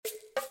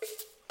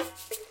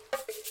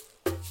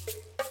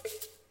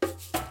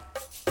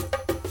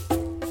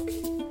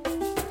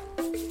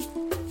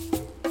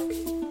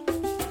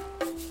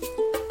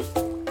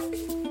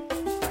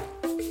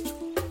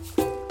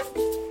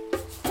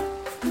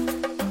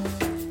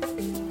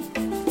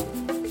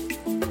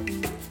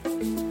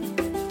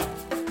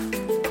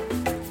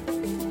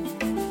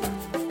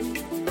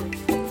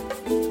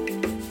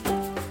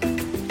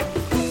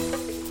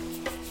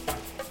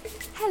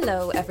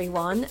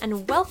everyone,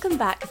 and welcome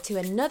back to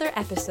another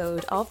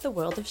episode of The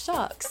World of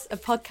Sharks, a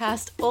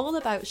podcast all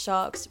about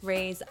sharks,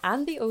 rays,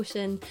 and the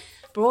ocean,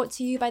 brought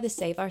to you by the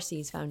Save Our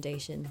Seas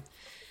Foundation.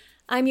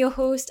 I'm your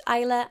host,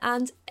 Isla,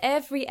 and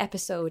every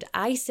episode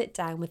I sit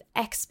down with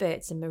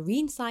experts in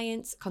marine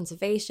science,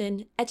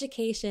 conservation,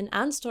 education,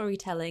 and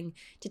storytelling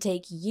to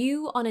take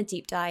you on a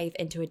deep dive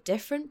into a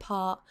different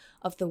part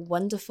of the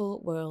wonderful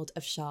world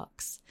of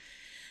sharks.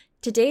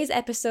 Today's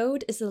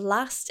episode is the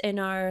last in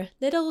our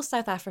little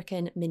South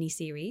African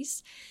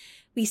mini-series.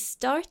 We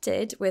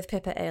started with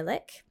Pippa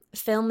Ehrlich,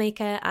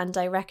 filmmaker and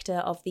director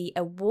of the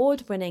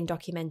award-winning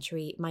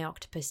documentary My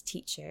Octopus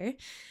Teacher,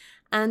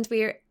 and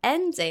we're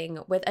ending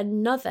with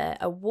another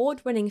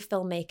award-winning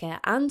filmmaker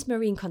and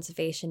marine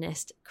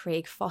conservationist,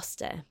 Craig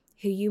Foster,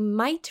 who you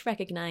might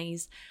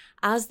recognise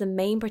as the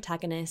main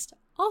protagonist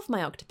of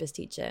My Octopus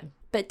Teacher.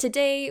 But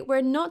today,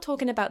 we're not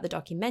talking about the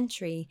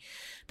documentary,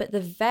 but the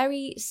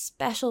very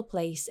special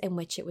place in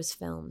which it was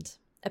filmed.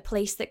 A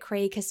place that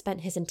Craig has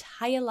spent his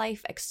entire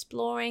life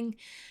exploring,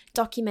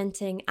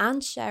 documenting,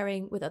 and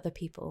sharing with other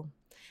people.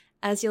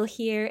 As you'll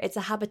hear, it's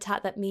a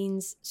habitat that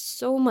means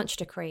so much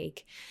to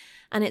Craig,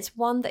 and it's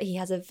one that he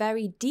has a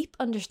very deep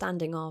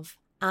understanding of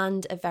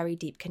and a very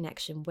deep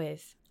connection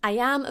with. I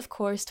am, of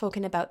course,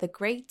 talking about the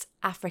Great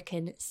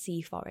African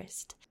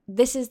Seaforest.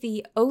 This is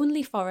the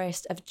only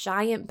forest of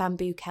giant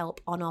bamboo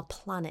kelp on our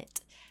planet,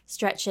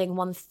 stretching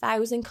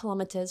 1,000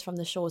 kilometres from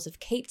the shores of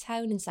Cape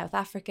Town in South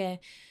Africa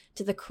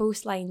to the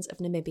coastlines of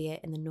Namibia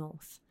in the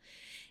north.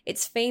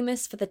 It's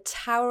famous for the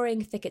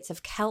towering thickets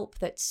of kelp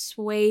that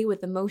sway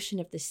with the motion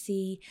of the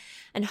sea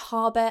and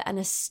harbour an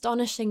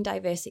astonishing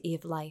diversity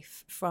of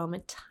life, from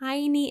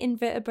tiny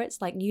invertebrates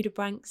like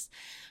nudibranchs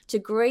to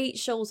great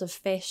shoals of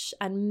fish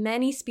and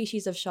many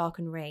species of shark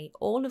and ray,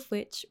 all of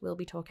which we'll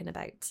be talking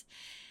about.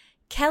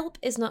 Kelp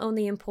is not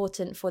only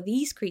important for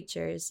these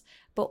creatures,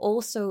 but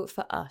also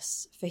for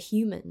us, for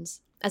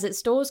humans, as it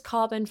stores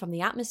carbon from the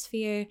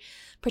atmosphere,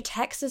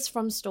 protects us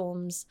from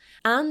storms,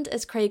 and,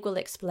 as Craig will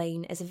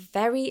explain, is a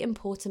very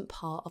important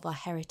part of our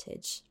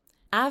heritage.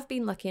 I've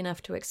been lucky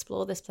enough to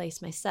explore this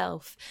place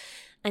myself,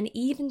 and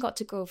even got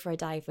to go for a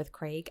dive with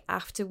Craig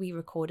after we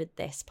recorded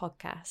this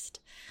podcast.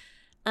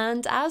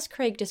 And as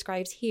Craig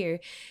describes here,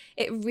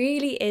 it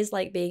really is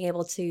like being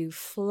able to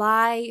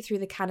fly through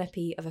the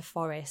canopy of a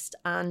forest,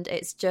 and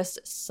it's just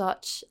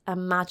such a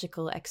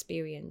magical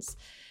experience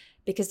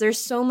because there's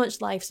so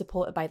much life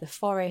supported by the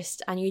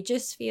forest, and you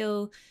just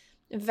feel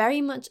very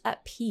much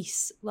at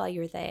peace while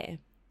you're there.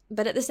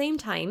 But at the same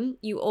time,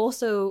 you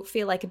also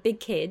feel like a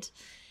big kid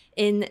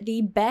in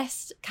the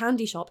best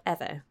candy shop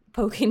ever,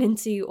 poking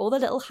into all the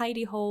little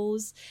hidey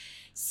holes,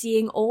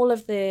 seeing all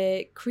of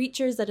the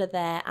creatures that are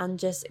there and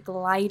just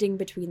gliding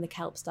between the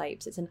kelp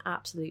stipes. It's an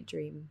absolute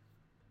dream.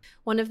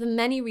 One of the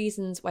many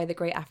reasons why the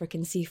Great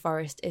African Sea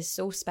Forest is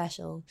so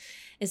special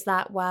is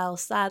that while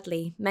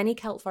sadly many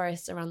kelp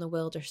forests around the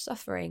world are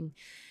suffering,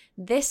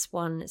 this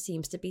one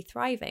seems to be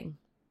thriving.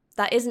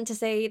 That isn't to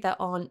say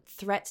there aren't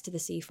threats to the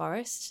sea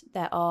forest,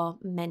 there are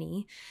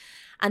many.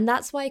 And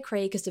that's why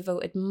Craig has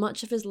devoted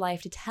much of his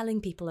life to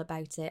telling people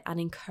about it and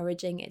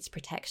encouraging its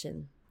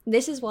protection.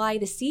 This is why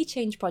the Sea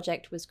Change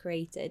Project was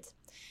created.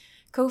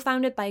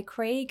 Co-founded by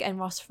Craig and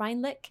Ross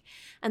Freinlich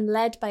and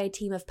led by a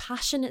team of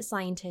passionate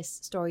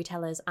scientists,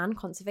 storytellers and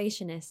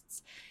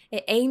conservationists,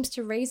 it aims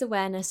to raise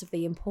awareness of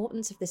the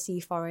importance of the sea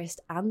forest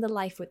and the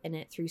life within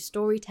it through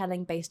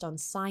storytelling based on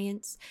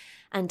science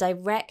and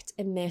direct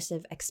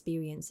immersive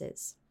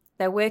experiences.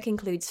 Their work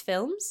includes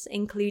films,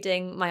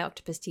 including My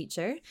Octopus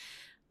Teacher,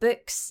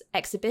 books,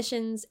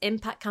 exhibitions,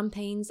 impact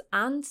campaigns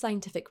and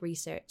scientific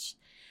research.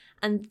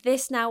 And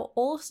this now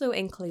also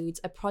includes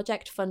a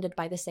project funded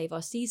by the Save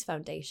Our Seas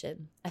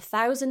Foundation,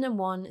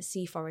 1001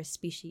 sea forest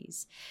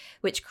species,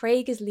 which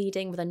Craig is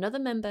leading with another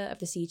member of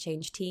the Sea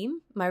Change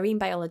team, marine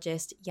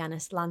biologist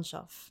Janis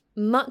Lanshoff.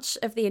 Much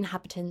of the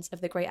inhabitants of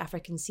the Great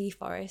African Sea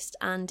Forest,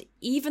 and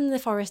even the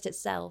forest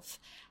itself,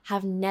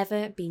 have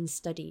never been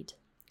studied.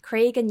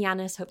 Craig and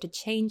Janis hope to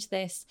change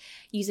this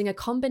using a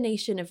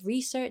combination of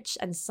research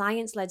and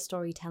science-led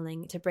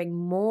storytelling to bring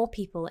more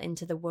people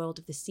into the world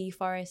of the sea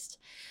forest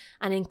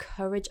and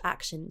encourage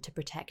action to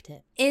protect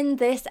it. In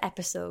this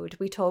episode,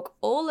 we talk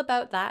all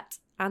about that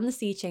and the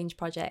Sea Change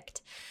Project,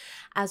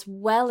 as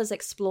well as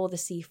explore the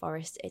sea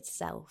forest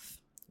itself.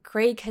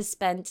 Craig has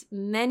spent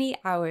many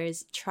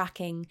hours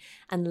tracking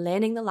and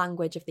learning the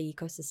language of the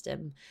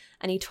ecosystem,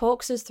 and he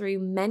talks us through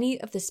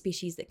many of the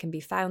species that can be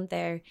found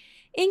there,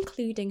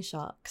 including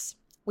sharks.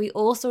 We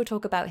also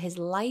talk about his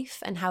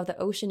life and how the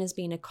ocean has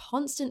been a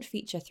constant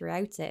feature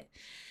throughout it,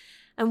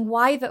 and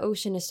why the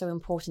ocean is so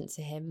important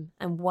to him,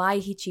 and why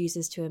he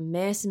chooses to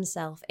immerse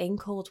himself in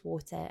cold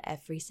water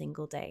every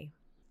single day.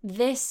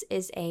 This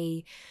is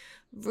a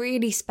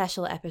really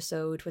special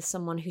episode with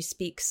someone who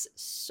speaks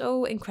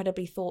so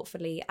incredibly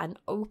thoughtfully and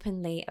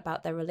openly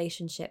about their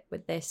relationship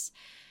with this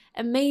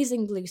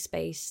amazing blue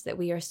space that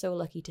we are so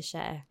lucky to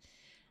share.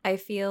 I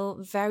feel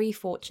very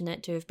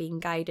fortunate to have been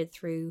guided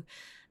through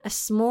a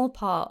small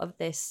part of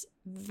this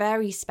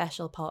very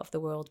special part of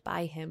the world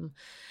by him.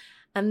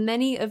 and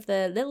many of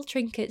the little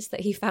trinkets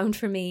that he found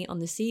for me on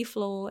the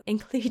seafloor,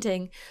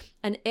 including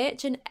an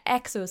ancient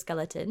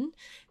exoskeleton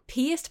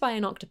pierced by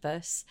an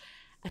octopus,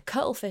 a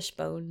cuttlefish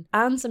bone,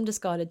 and some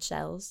discarded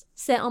shells,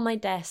 sit on my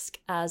desk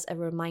as a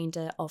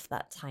reminder of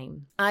that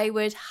time. I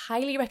would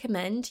highly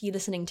recommend you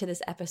listening to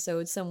this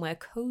episode somewhere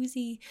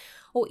cozy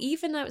or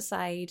even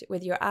outside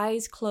with your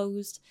eyes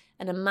closed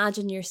and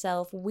imagine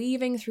yourself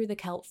weaving through the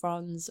kelp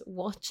fronds,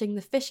 watching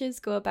the fishes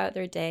go about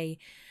their day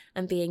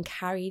and being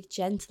carried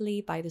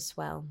gently by the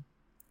swell.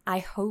 I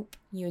hope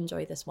you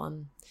enjoy this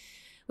one.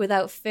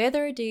 Without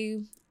further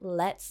ado,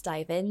 let's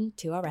dive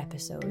into our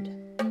episode.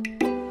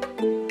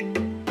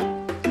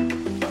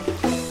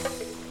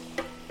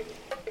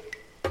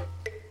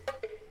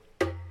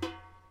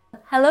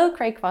 Hello,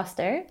 Craig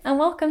Foster, and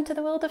welcome to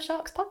the World of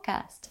Sharks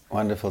podcast.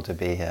 Wonderful to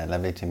be here.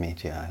 Lovely to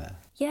meet you, Isla.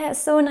 Yeah, it's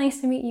so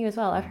nice to meet you as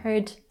well. I've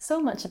heard so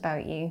much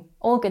about you.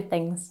 All good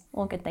things,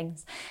 all good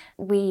things.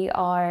 We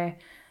are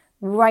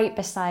right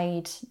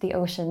beside the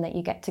ocean that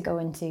you get to go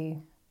into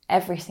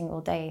every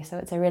single day. So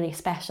it's a really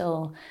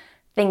special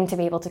thing to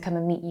be able to come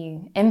and meet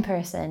you in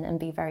person and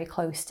be very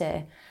close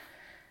to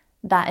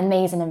that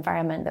amazing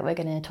environment that we're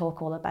going to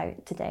talk all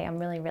about today. I'm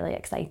really, really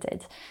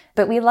excited.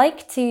 But we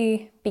like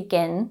to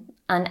begin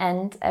and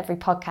end every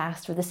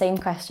podcast with the same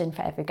question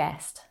for every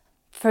guest.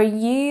 For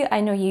you,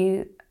 I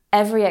know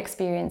every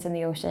experience in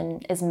the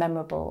ocean is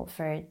memorable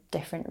for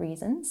different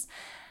reasons.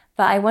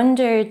 But I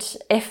wondered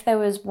if there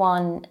was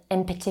one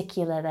in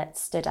particular that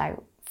stood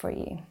out for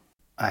you.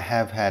 I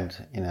have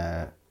had,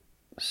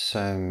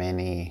 so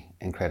many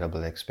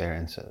incredible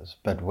experiences.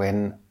 But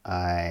when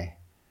I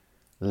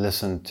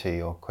listened to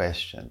your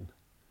question,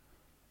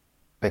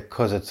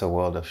 because it's a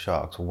world of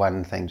sharks,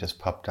 one thing just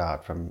popped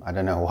out from, I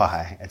don't know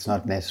why. It's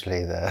not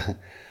necessarily the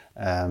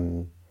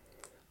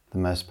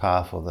most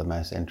powerful, the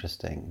most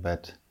interesting.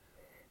 But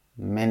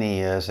many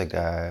years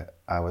ago,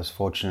 I was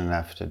fortunate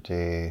enough to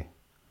do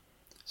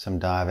some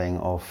diving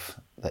off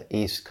the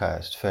east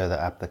coast, further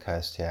up the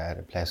coast here at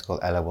a place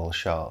called Allowal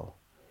Shoal.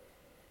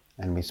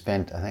 And we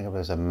spent, I think it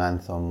was a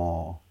month or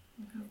more,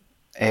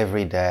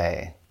 every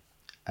day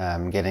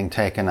getting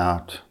taken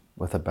out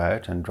with a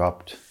boat and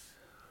dropped,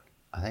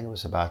 I think it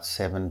was about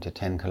 7 to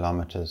 10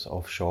 kilometers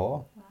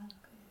offshore. Wow.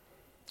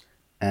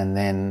 And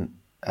then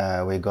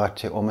we got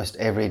to almost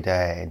every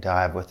day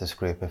dive with this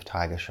group of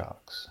tiger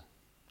sharks.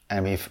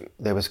 And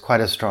there was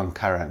quite a strong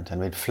current,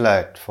 and we'd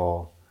float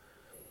for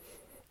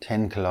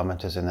 10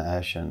 kilometers in the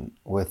ocean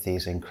with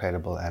these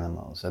incredible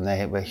animals. And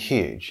they were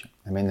huge.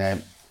 I mean,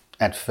 they're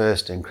at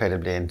first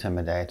incredibly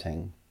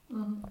intimidating.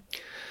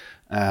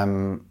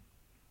 Mm-hmm.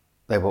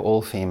 They were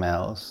all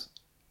females,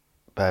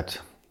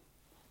 but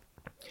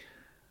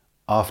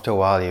after a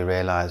while you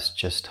realize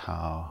just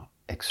how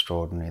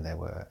extraordinary they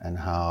were and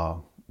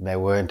how they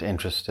weren't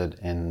interested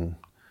in,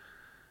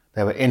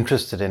 they were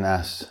interested in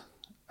us,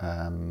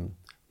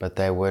 but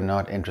they were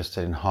not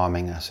interested in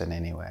harming us in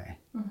any way.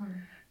 Mm-hmm.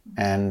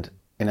 And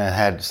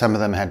some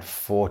of them had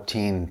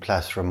 14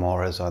 plus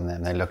remoras on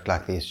them. They looked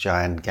like these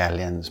giant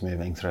galleons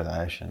moving through the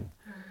ocean.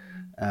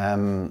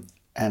 Mm-hmm.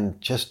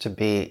 And just to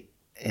be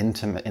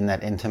intimate in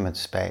that intimate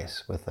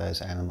space with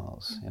those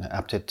animals,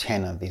 up to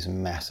 10 of these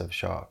massive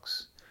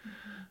sharks.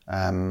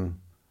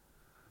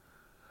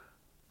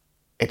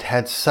 It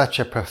had such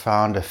a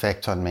profound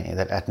effect on me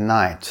that at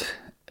night,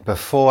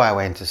 before I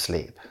went to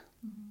sleep,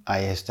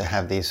 I used to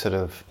have these sort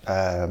of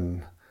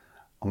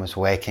almost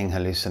waking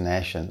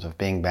hallucinations of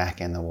being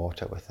back in the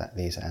water with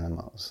these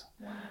animals.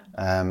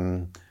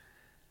 Wow.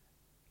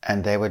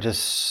 And they were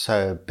just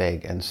so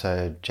big and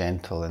so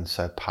gentle and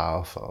so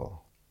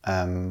powerful.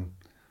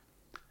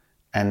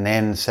 And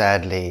then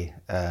sadly,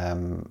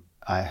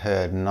 I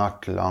heard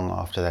not long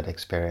after that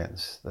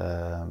experience,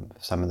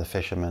 some of the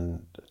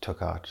fishermen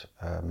took out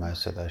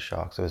most of those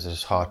sharks. It was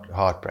just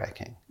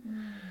heartbreaking.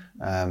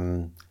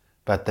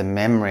 But the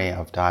memory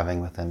of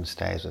diving with them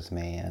stays with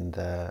me, and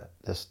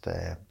just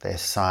their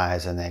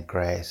size and their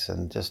grace,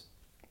 and just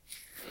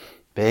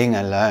being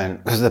alone,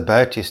 because the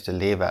boat used to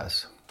leave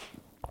us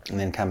and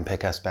then come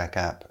pick us back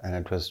up, and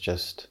it was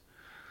just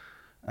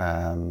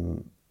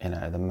the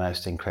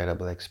most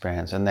incredible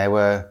experience. And they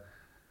were,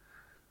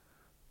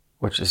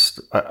 which is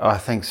I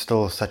think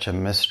still such a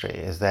mystery,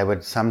 is they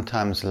would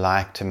sometimes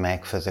like to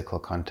make physical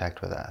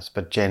contact with us,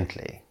 but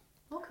gently.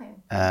 Okay.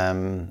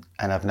 And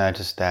I've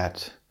noticed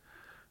that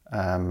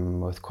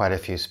with quite a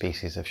few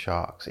species of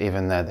sharks,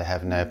 even though they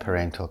have no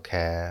parental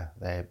care,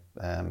 they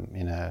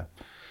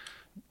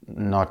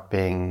not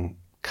being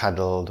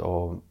cuddled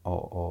or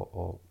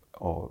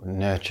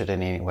nurtured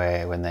in any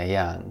way when they're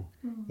young,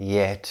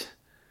 yet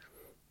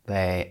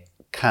they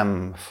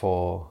come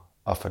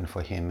often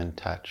for human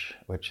touch,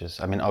 which is,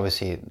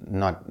 obviously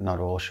not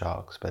all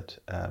sharks, but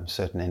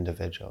certain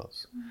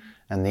individuals.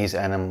 And these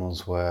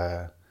animals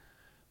were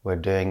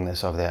doing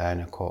this of their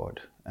own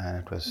accord. And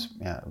it was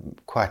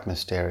quite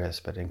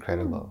mysterious, but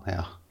incredible.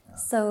 Yeah.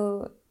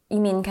 So you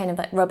mean kind of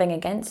like rubbing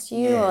against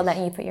you, yes, or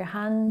letting you put your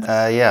hand?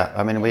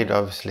 We'd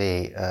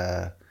obviously,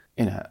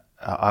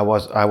 I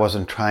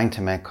wasn't trying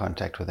to make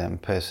contact with them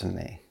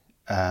personally.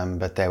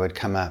 but they would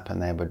come up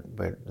and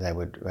they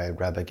would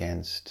rub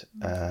against,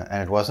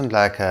 and it wasn't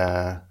like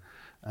a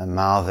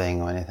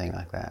mouthing or anything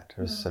like that.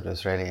 It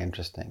was really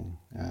interesting.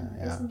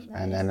 Yeah,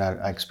 and then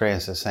I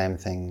experienced the same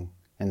thing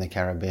in the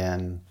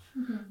Caribbean,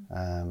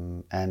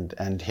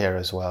 and here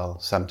as well.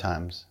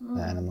 Sometimes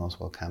the animals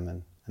will come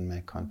and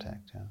make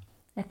contact. Yeah,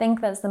 I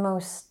think that's the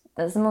most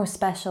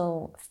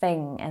special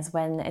thing, is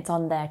when it's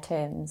on their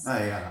terms. Oh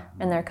yeah,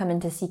 and they're coming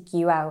to seek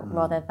you out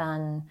rather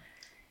than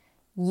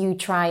you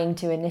trying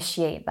to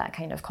initiate that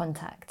kind of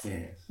contact.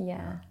 Yes.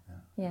 Yeah.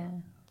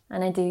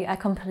 And I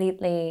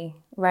completely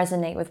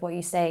resonate with what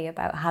you say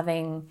about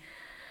having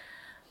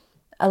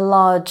an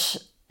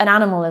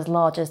animal as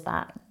large as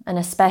that, and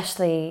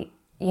especially,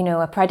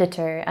 a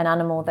predator, an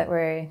animal that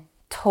we're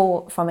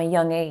taught from a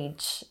young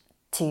age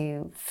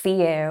to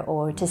fear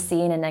or to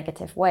see in a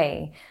negative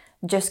way,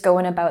 just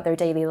going about their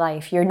daily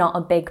life. You're not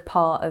a big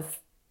part of,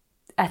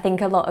 I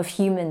think a lot of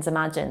humans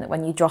imagine that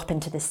when you drop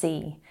into the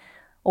sea,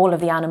 all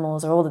of the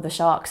animals, or all of the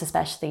sharks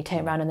especially,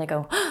 turn around and they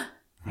go, oh,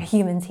 are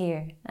humans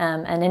here?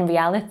 And in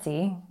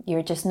reality,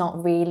 you're just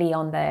not really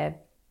on their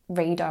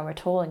radar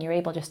at all, and you're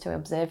able just to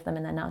observe them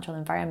in their natural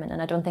environment.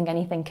 And I don't think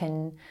anything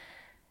can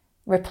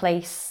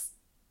replace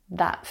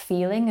that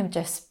feeling of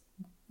just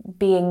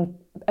being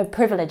a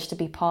privilege to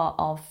be part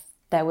of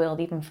their world,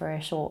 even for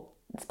a short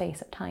space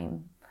of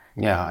time.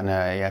 Yeah,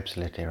 no, you're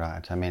absolutely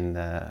right. I mean,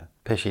 the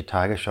Pishy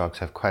tiger sharks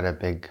have quite a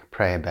big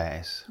prey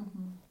base,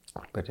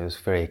 but it was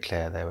very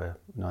clear they were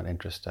not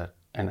interested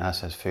in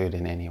us as food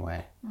in any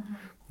way.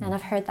 And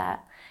I've heard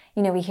that,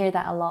 we hear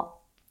that a lot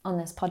on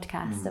this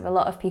podcast, of a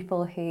lot of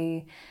people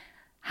who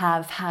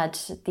have had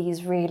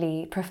these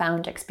really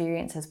profound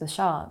experiences with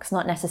sharks,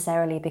 not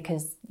necessarily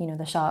because,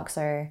 the sharks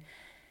are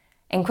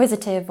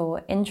inquisitive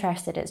or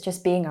interested, it's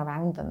just being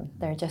around them.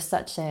 They're just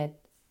such an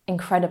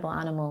incredible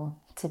animal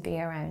to be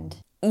around.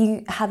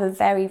 You have a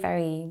very,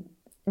 very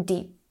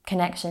deep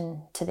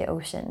connection to the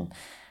ocean.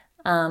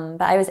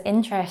 But I was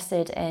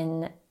interested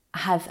in,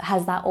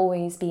 has that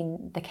always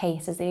been the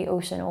case? Has the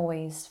ocean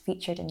always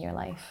featured in your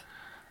life?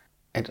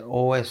 It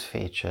always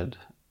featured.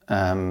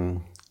 I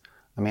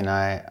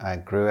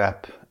grew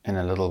up in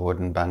a little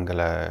wooden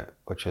bungalow,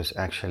 which was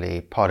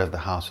actually part of the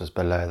house was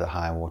below the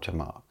high water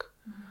mark.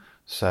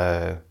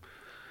 So,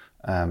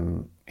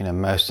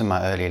 most of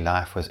my early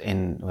life was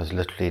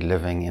literally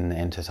living in the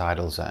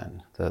intertidal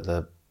zone.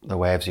 The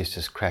waves used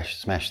to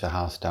smash the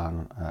house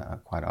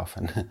down quite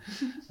often.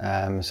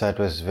 So it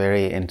was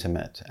very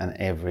intimate, and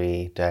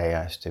every day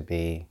I used to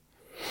be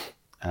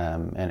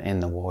in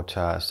the water.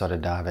 I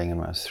started diving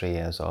when I was 3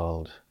 years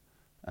old.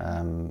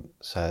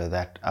 So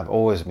that I've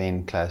always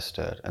been close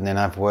to it. And then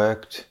I've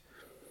worked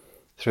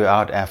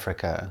throughout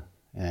Africa,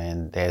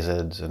 in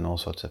deserts and all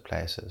sorts of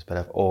places, but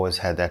I've always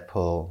had that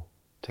pull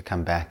to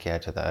come back here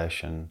to the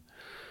ocean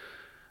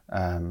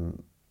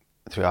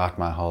throughout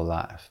my whole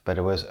life. But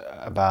it was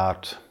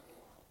about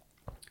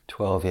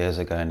 12 years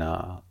ago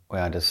now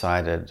where I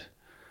decided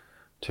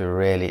to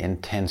really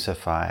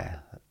intensify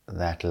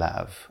that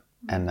love,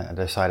 and I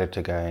decided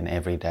to go in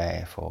every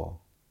day for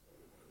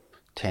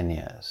 10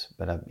 years,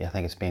 but I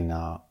think it's been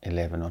now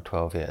 11 or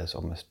 12 years,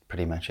 almost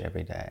pretty much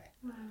every day.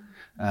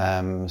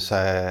 Wow.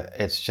 So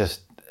it's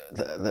just,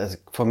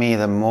 for me,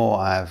 the more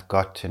I've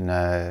got to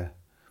know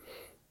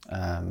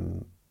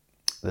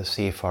the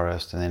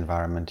Seaforest and the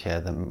environment here,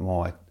 the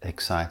more it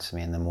excites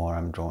me and the more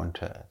I'm drawn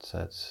to it. So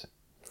it's,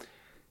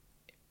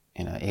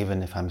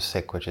 even if I'm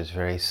sick, which is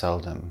very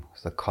seldom,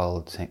 because the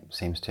cold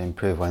seems to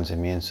improve one's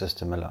immune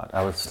system a lot,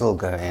 I would still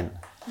go in.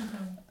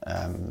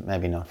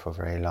 Maybe not for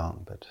very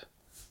long, but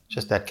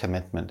just that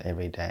commitment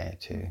every day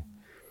to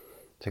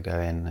go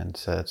in. And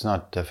so it's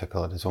not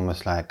difficult. It's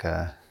almost like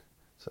I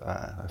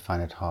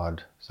find it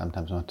hard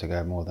sometimes not to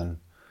go more than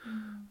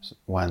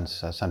once.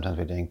 So sometimes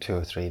we're doing 2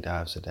 or 3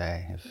 dives a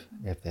day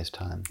if there's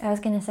time. I was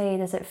going to say,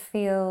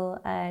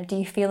 do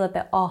you feel a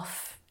bit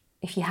off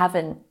if you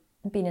haven't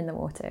been in the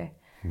water?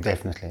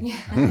 Definitely.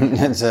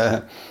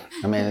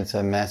 It's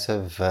a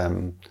massive,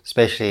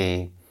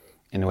 especially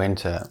in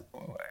winter,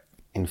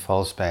 in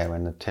False Bay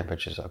when the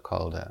temperatures are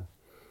colder,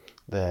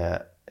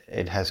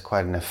 it has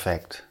quite an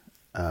effect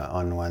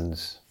on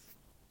one's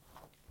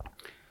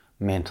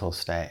mental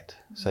state.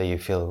 So you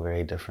feel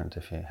very different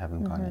if you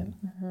haven't gone in.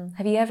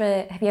 Have you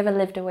ever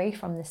lived away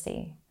from the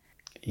sea?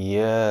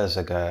 Years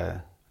ago,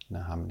 I don't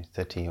know how many,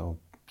 30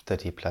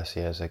 plus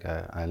years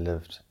ago, I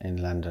lived in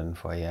London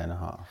for 1.5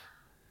 years.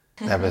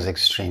 That was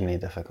extremely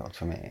difficult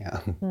for me.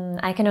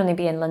 I can only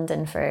be in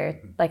London for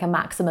like a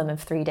maximum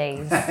of 3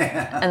 days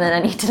and then I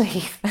need to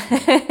leave.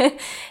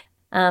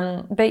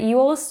 But you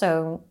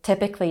also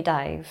typically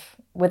dive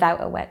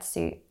without a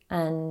wetsuit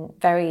and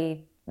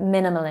very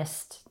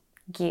minimalist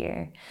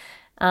gear.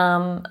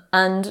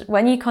 And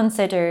when you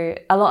consider,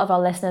 a lot of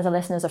our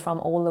listeners are from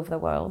all over the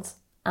world.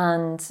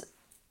 And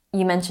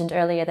you mentioned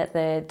earlier that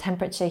the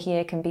temperature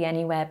here can be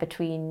anywhere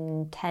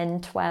between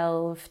 10,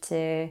 12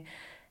 to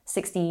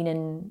 16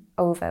 and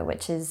over,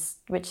 which is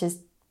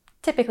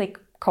typically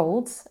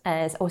cold,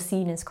 or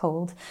seen as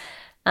cold.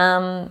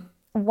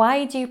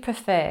 Why do you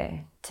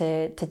prefer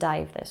to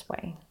dive this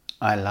way?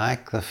 I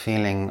like the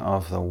feeling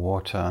of the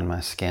water on my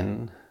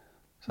skin.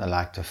 So I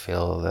like to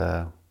feel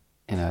the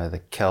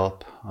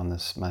kelp on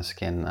my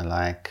skin. I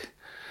like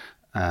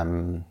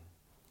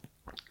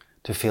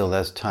to feel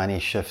those tiny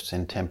shifts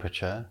in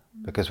temperature,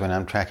 because when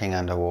I'm tracking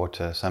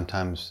underwater,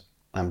 sometimes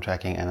I'm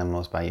tracking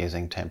animals by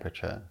using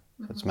temperature.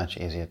 So it's much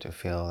easier to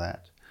feel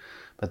that.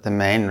 But the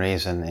main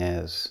reason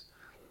is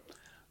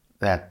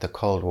that the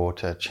cold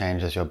water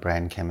changes your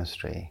brain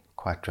chemistry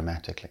quite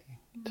dramatically.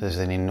 There's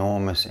an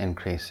enormous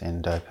increase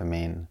in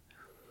dopamine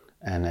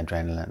and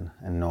adrenaline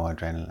and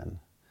noradrenaline.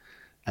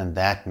 And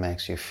that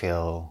makes you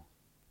feel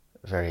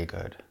very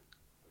good.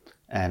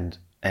 And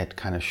it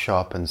kind of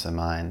sharpens the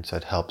mind, so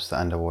it helps the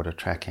underwater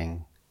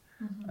tracking.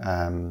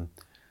 And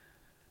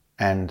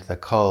the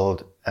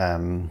cold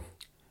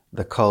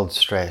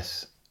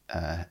stress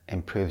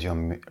improves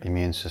your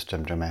immune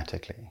system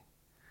dramatically.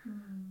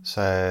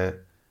 So,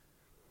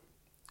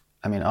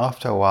 I mean,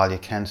 after a while, you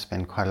can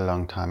spend quite a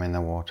long time in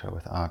the water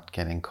without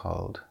getting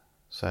cold.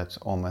 So it's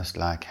almost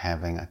like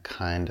having a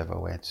kind of a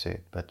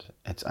wetsuit, but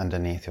it's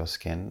underneath your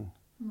skin,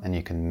 and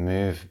you can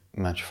move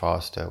much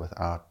faster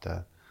without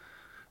the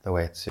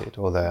wetsuit.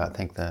 Although I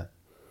think the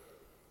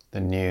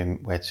new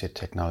wetsuit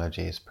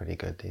technology is pretty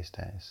good these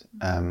days.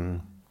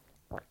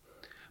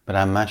 But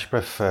I much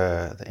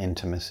prefer the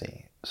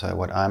intimacy. So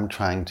what I'm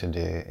trying to do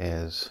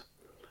is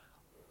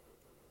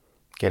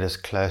get as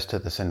close to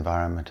this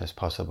environment as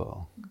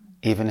possible.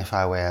 Even if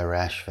I wear a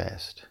rash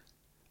vest,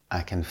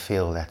 I can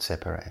feel that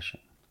separation.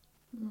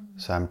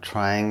 So I'm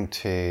trying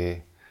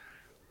to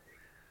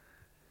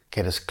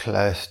get as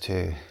close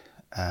to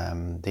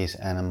these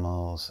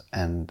animals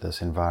and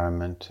this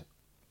environment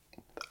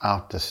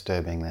without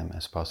disturbing them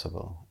as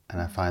possible.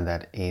 And I find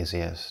that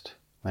easiest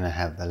when I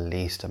have the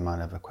least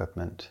amount of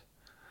equipment,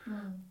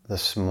 the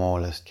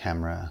smallest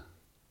camera,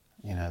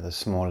 the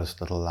smallest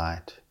little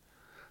light,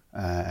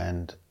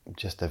 and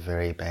just a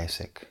very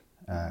basic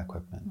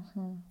equipment.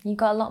 You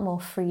got a lot more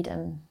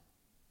freedom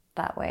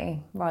that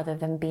way, rather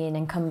than being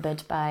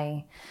encumbered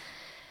by,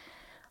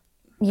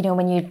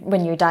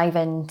 when you're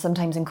diving,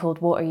 sometimes in cold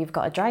water, you've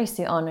got a dry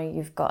suit on, or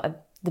you've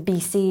got the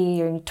BC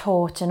or your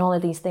torch and all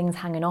of these things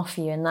hanging off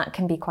you, and that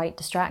can be quite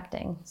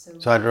distracting.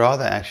 So I'd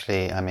rather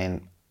actually,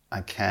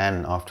 I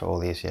can, after all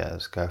these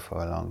years, go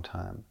for a long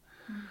time.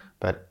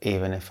 But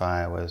even if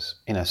I was,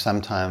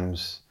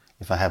 sometimes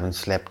if I haven't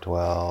slept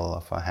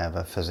well, if I have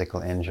a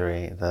physical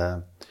injury,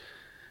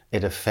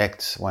 it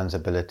affects one's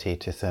ability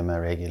to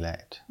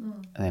thermoregulate.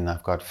 And then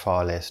I've got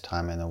far less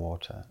time in the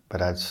water.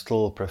 But I'd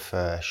still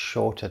prefer a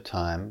shorter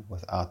time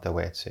without the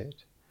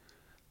wetsuit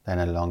than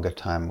a longer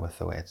time with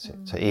the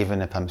wetsuit. So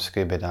even if I'm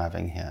scuba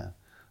diving here,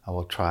 I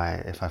will try,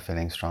 if I'm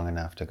feeling strong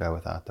enough, to go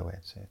without the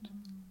wetsuit.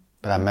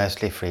 But I'm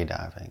mostly free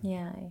diving.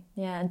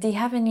 Yeah. Do you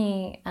have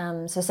any,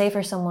 so say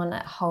for someone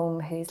at home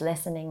who's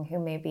listening who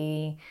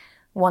maybe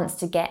wants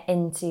to get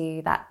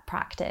into that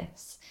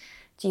practice,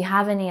 do you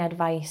have any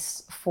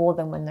advice for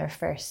them when they're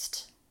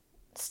first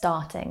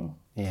starting?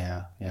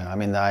 Yeah.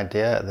 The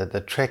idea that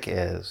the trick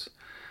is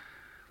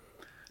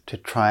to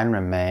try and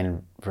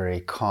remain very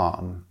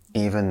calm,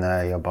 even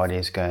though your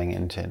body's going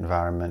into an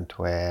environment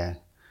where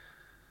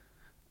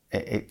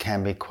it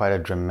can be quite a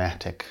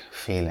dramatic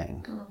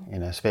feeling,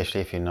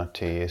 especially if you're not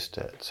too used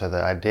to it. So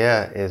the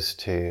idea is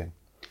to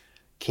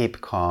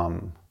keep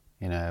calm,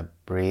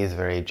 breathe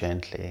very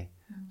gently,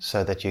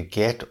 so that you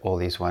get all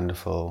these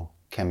wonderful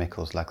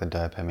chemicals like the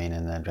dopamine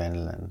and the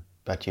adrenaline,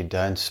 but you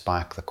don't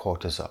spike the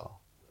cortisol.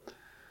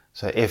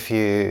 So if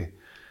you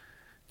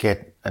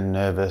get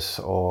nervous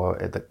or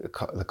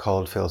the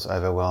cold feels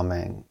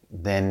overwhelming,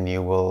 then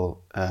you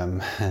will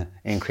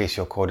increase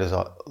your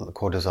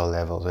cortisol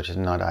levels, which is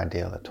not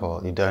ideal at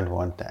all. You don't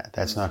want that.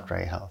 That's not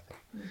very healthy.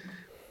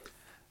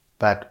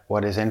 But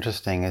what is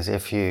interesting is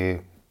if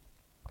you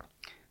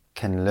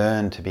can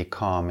learn to be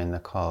calm in the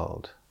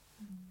cold,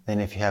 then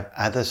if you have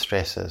other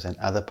stresses in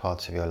other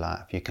parts of your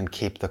life, you can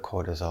keep the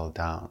cortisol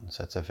down.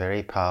 So it's a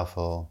very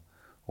powerful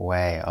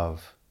way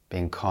of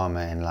being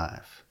calmer in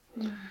life.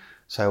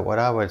 So what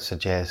I would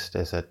suggest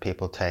is that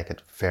people take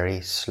it very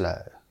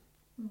slow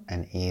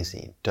and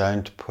easy.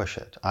 Don't push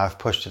it. I've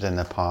pushed it in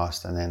the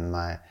past, and then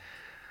my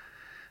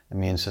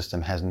immune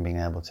system hasn't been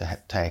able to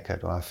take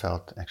it, or I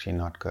felt actually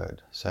not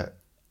good. So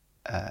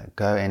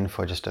go in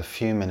for just a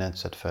few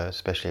minutes at first,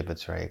 especially if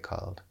it's very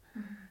cold,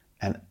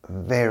 and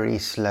very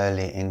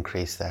slowly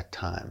increase that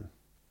time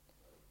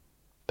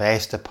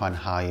based upon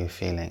how you're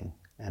feeling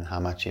and how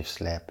much you've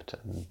slept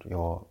and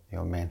your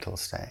mental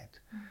state.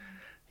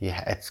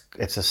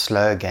 It's a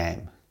slow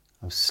game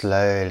of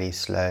slowly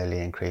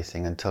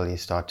increasing until you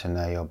start to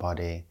know your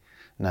body,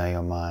 know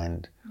your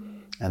mind.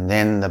 And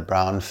then the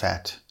brown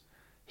fat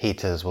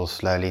heaters will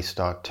slowly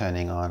start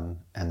turning on,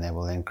 and they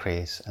will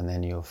increase. And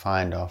then you'll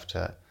find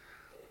after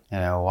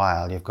a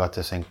while, you've got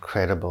this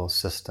incredible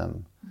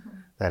system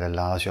that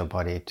allows your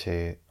body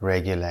to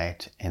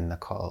regulate in the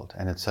cold.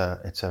 And it's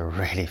a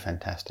really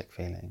fantastic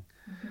feeling.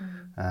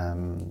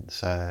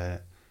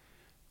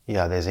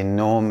 There's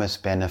enormous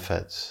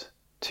benefits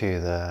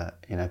to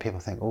people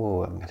think,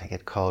 oh, I'm going to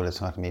get cold,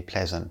 it's not going to be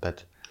pleasant.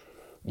 But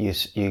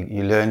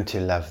you learn to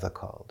love the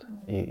cold.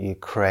 You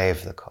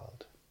crave the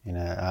cold. You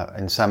know,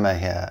 in summer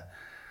here,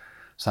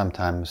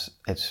 sometimes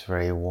it's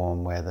very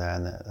warm weather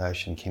and the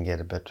ocean can get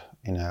a bit,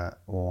 you know,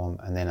 warm.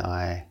 And then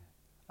I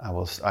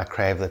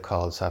crave the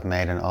cold, so I've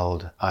made an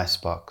old ice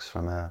box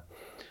from a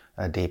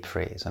deep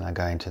freeze, and I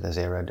go into the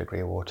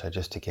 0-degree water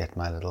just to get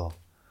my little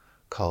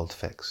cold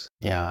fix.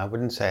 Yeah, I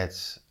wouldn't say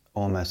it's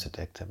almost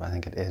addictive. I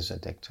think it is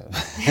addictive.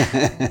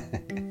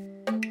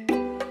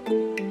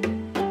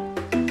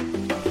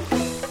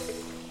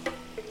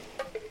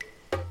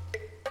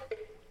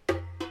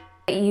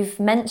 You've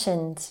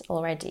mentioned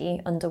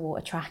already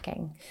underwater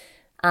tracking,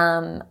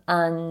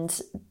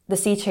 and the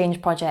Sea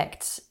Change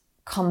project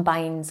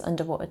combines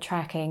underwater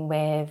tracking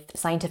with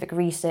scientific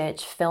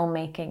research,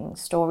 filmmaking,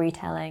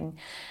 storytelling.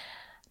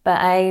 But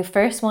I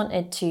first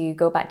wanted to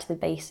go back to the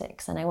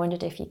basics, and I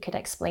wondered if you could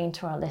explain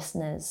to our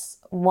listeners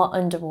what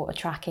underwater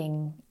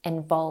tracking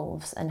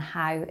involves and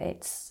how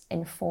it's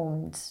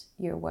informed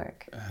your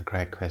work.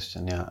 Great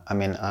question, yeah. I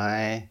mean,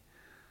 I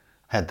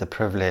had the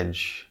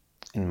privilege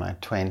in my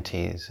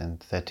 20s and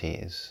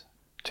 30s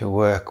to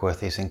work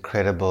with these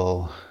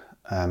incredible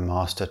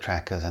master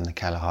trackers in the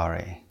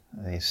Kalahari,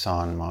 these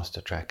SAN master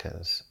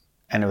trackers.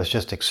 And it was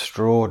just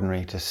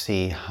extraordinary to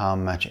see how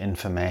much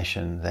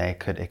information they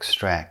could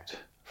extract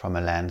from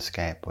a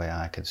landscape where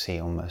I could see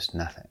almost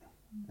nothing.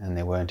 And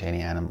there weren't any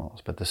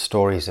animals, but the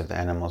stories of the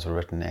animals were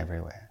written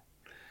everywhere.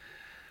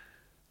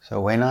 So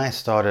when I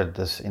started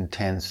this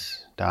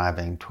intense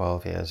diving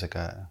 12 years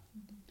ago,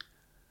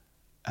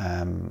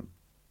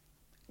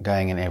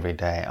 going in every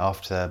day,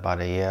 after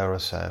about a year or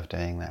so of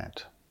doing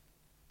that,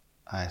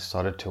 I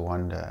started to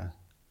wonder,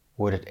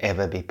 would it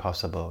ever be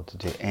possible to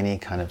do any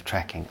kind of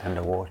tracking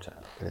underwater?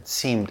 But it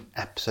seemed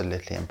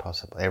absolutely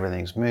impossible.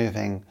 Everything's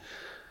moving.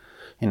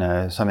 You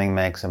know, something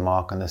makes a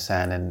mark on the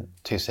sand and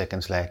 2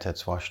 seconds later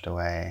it's washed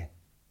away.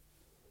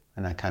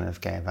 And I kind of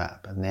gave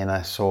up. And then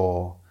I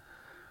saw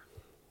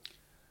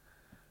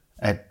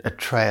a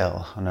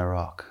trail on a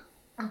rock.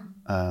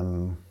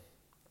 And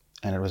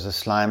it was a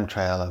slime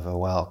trail of a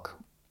whelk.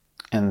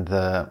 And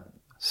the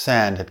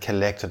sand had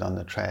collected on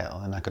the trail,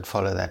 and I could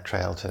follow that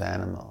trail to the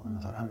animal. And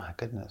I thought, oh my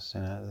goodness,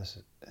 you know,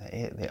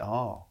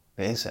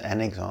 there is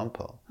an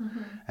example.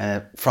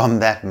 And from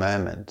that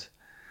moment,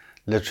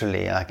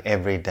 literally, like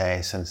every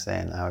day since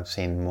then, I've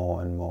seen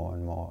more and more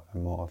and more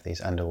and more of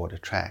these underwater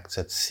tracks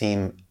that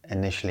seem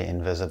initially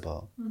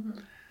invisible.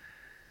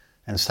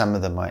 And some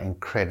of them are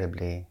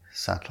incredibly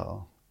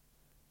subtle,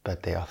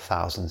 but there are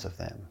thousands of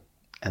them.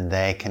 And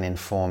they can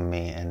inform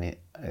me and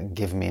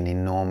give me an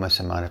enormous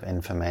amount of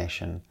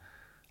information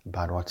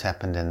about what's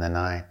happened in the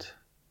night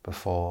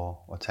before,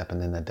 what's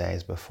happened in the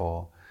days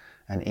before,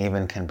 and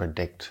even can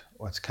predict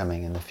what's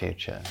coming in the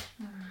future.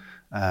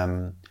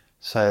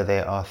 So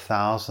there are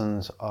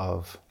thousands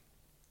of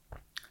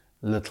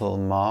little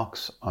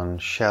marks on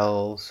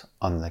shells,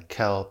 on the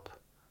kelp,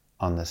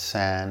 on the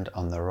sand,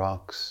 on the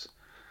rocks.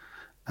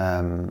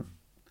 They're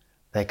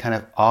kind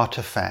of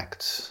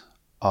artifacts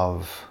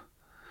of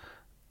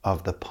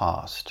the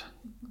past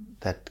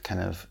that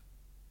kind of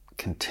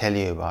can tell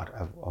you about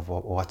of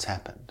what's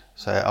happened.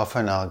 So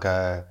often I'll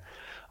go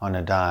on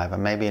a dive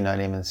and maybe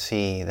not even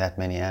see that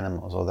many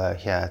animals, although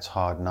here it's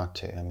hard not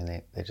to. I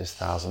mean, they're just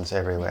thousands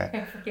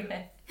everywhere.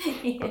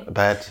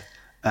 But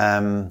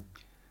the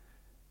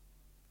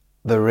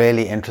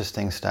really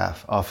interesting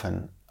stuff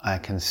often I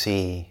can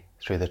see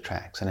through the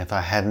tracks. And if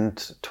I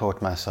hadn't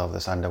taught myself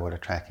this underwater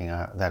tracking,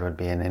 that would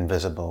be an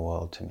invisible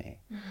world to me.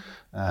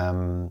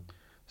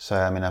 So,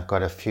 I mean, I've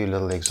got a few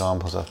little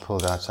examples I've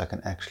pulled out so I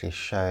can actually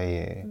show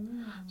you.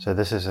 So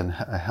this is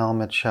a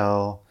helmet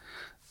shell.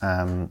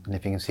 And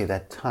if you can see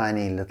that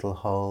tiny little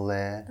hole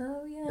there,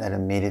 that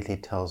immediately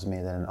tells me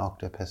that an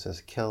octopus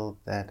has killed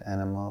that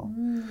animal.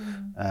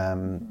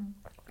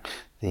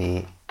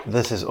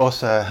 This is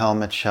also a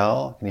helmet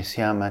shell. Can you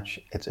see how much?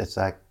 It's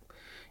like,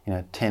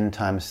 10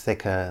 times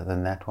thicker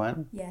than that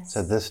one. Yes.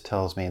 So this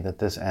tells me that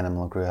this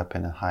animal grew up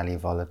in a highly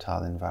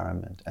volatile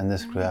environment, and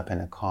this grew up in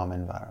a calm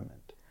environment.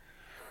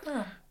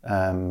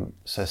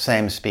 So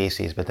same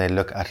species, but they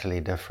look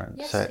utterly different.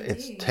 Yes, so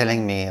it's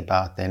telling me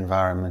about the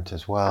environment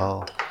as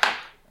well.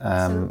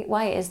 So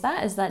why is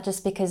that? Is that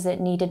just because it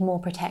needed more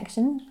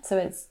protection? So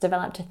it's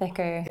developed a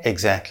thicker...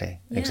 Exactly.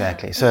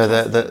 So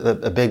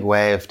the big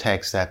wave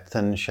takes that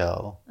thin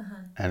shell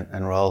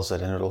and rolls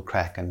it, and it'll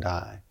crack and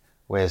die.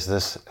 Whereas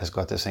this has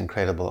got this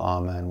incredible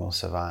armor and will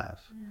survive.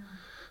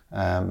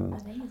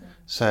 Amazing.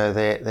 So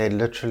they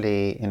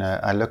literally,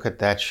 I look at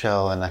that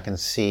shell and I can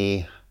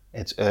see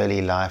its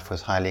early life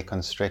was highly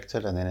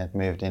constricted, and then it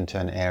moved into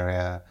an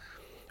area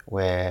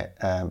where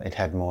it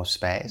had more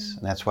space,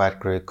 and that's why it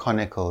grew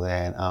conical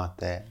there and out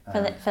there.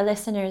 For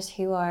listeners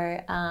who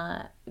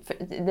are,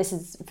 this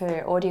is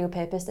for audio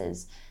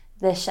purposes,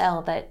 the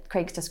shell that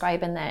Craig's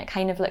describing there, it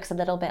kind of looks a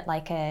little bit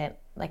like a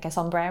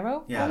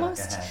sombrero,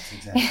 almost. Like a hat,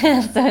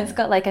 exactly. So it's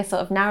got like a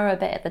sort of narrow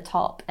bit at the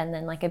top and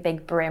then like a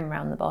big brim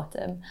around the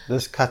bottom.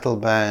 This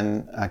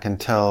cuttlebone, I can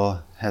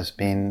tell, has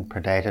been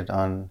predated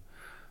on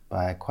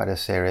by quite a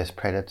serious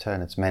predator,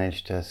 and it's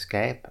managed to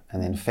escape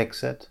and then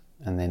fix it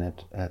and then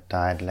it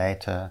died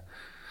later.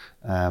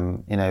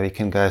 We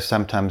can go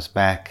sometimes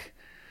back.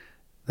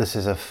 This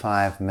is a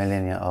 5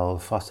 million year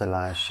old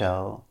fossilized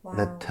shell. Wow.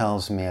 That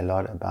tells me a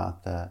lot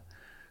about the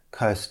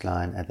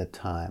coastline at the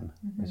time.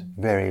 Mm-hmm. It's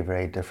very,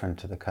 very different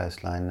to the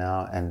coastline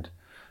now, and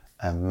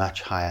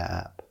much higher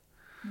up.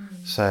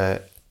 Mm. So,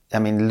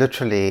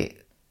 literally,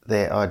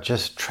 there are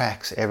just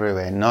tracks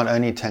everywhere, not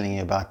only telling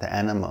you about the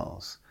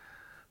animals,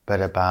 but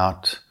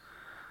about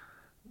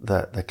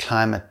the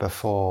climate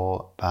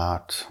before,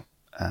 about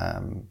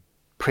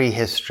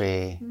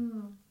prehistory.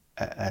 Mm.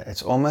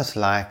 It's almost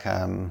like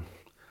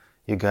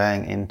you're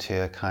going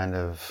into a kind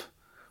of,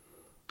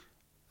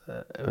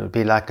 it would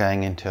be like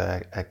going into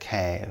a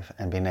cave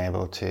and being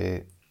able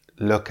to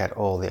look at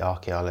all the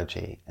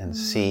archaeology and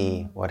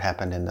see what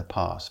happened in the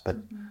past, but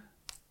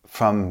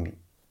from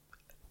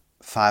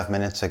 5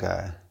 minutes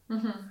ago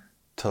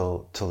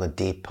till the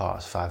deep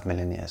past, 5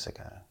 million years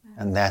ago.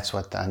 And that's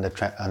what the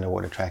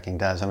underwater tracking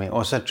does. And we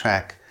also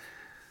track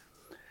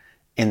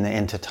in the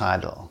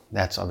intertidal.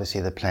 That's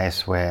obviously the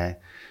place where,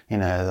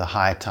 the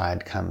high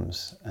tide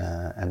comes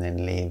and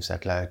then leaves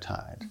at low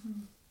tide.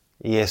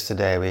 Mm-hmm.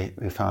 Yesterday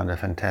we found a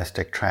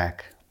fantastic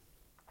track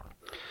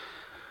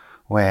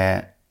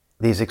where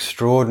these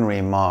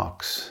extraordinary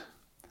marks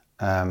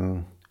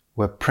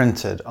were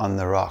printed on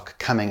the rock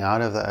coming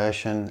out of the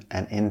ocean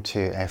and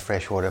into a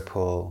freshwater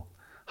pool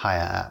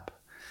higher up.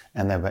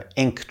 And they were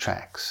ink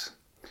tracks.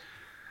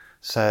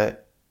 So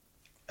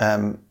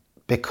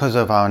because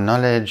of our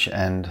knowledge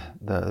and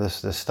the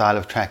style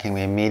of tracking,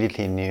 we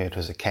immediately knew it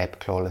was a Cape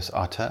clawless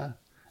otter.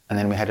 And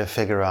then we had to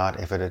figure out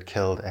if it had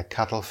killed a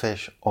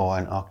cuttlefish or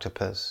an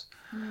octopus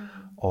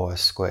or a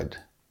squid.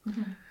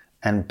 Mm-hmm.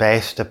 And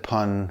based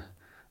upon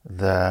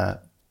the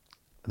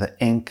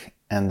ink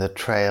and the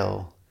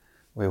trail,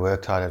 we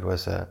worked out it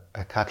was a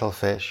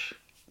cuttlefish,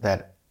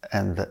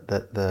 and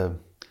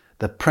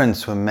the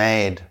prints were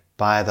made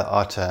by the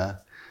otter,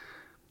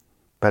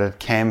 but it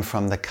came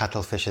from the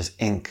cuttlefish's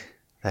ink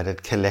that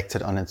it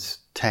collected on its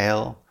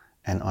tail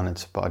and on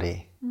its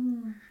body.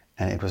 Mm.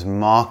 And it was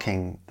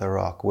marking the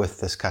rock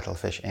with this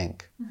cuttlefish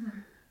ink.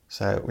 Mm-hmm.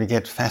 So we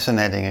get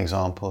fascinating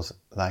examples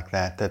like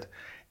that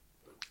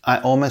I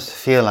almost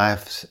feel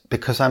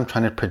because I'm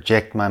trying to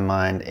project my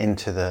mind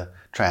into the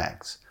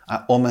tracks,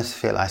 I almost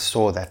feel I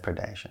saw that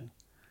predation.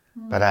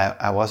 Mm. But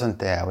I wasn't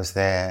there. I was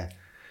there,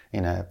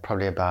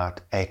 probably about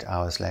 8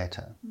 hours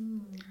later.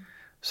 Mm.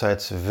 So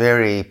it's a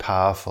very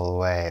powerful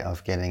way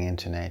of getting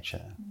into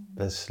nature.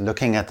 This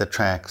looking at the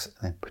tracks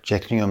and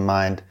projecting your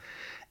mind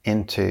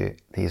into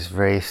these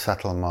very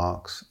subtle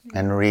marks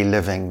and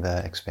reliving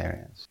the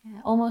experience.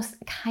 Yeah, almost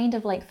kind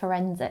of like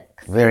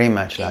forensics. Very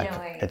much like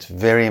it. It's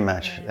very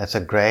much, that's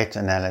a great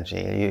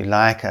analogy. You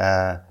like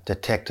a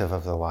detective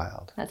of the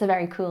wild. That's a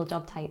very cool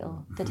job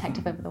title,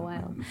 Detective of the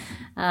Wild.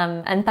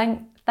 And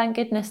thank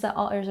goodness that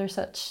otters are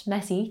such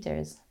messy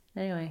eaters.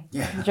 Anyway,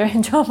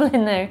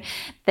 dropping the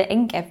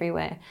ink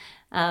everywhere.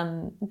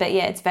 But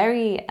yeah, it's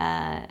very,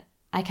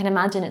 I can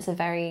imagine it's a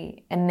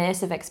very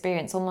immersive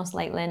experience, almost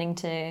like learning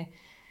to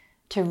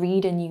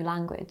read a new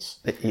language.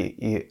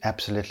 You're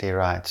absolutely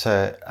right.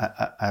 So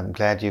I'm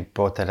glad you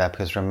brought that up,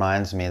 because it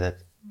reminds me that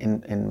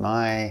in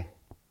my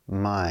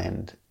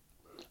mind,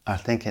 I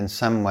think in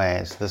some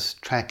ways this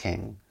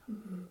tracking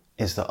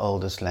is the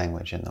oldest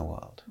language in the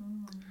world.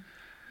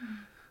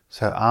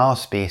 So our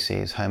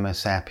species, Homo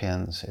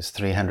sapiens, is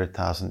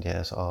 300,000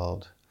 years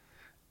old.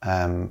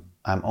 I'm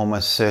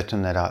almost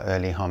certain that our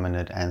early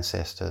hominid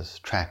ancestors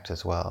tracked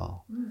as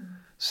well.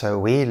 So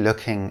we're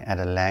looking at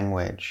a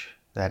language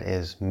that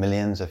is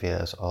millions of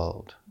years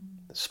old,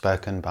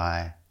 spoken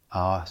by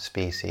our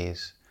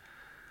species.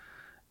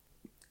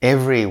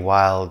 Every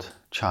wild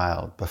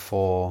child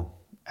before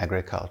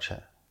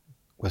agriculture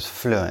was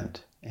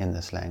fluent in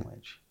this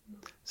language.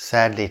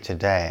 Sadly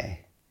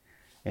today,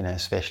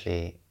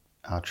 especially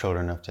our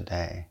children of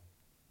today,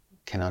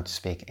 cannot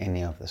speak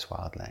any of this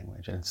wild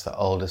language. And it's the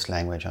oldest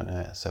language on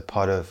earth. So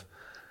part of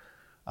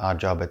our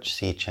job at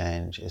Sea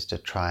Change is to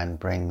try and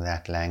bring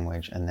that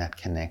language and that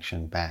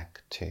connection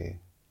back to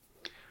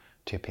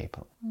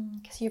people.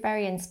 Because you're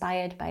very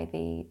inspired by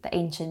the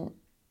ancient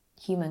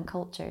human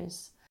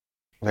cultures.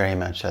 Very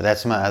much so.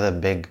 That's my other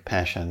big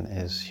passion,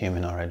 is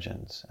human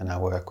origins. And I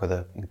work with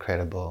an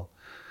incredible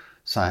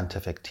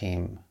scientific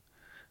team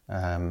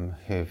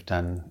who've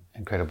done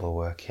incredible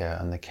work here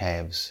on the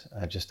caves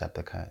just up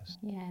the coast.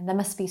 Yeah, there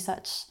must be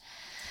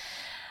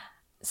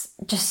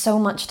just so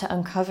much to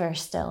uncover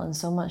still, and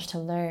so much to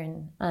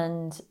learn.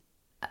 And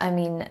I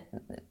mean,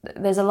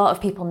 there's a lot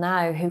of people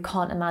now who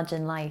can't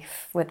imagine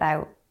life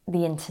without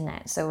the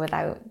internet, so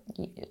without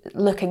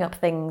looking up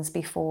things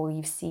before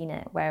you've seen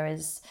it,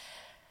 whereas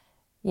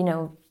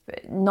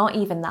not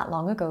even that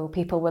long ago,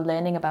 people were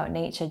learning about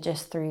nature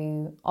just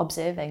through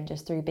observing,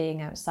 just through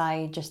being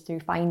outside, just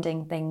through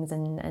finding things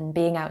and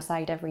being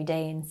outside every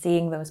day and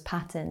seeing those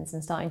patterns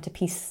and starting to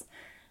piece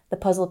the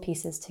puzzle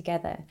pieces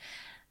together.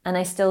 And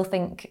I still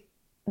think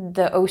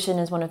the ocean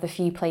is one of the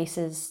few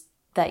places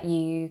that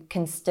you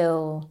can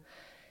still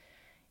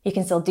you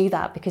can still do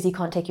that because you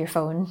can't take your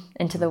phone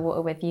into the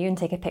water with you and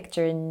take a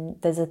picture. And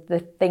there's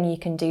the thing you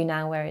can do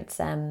now where it's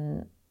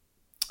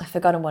I've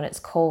forgotten what it's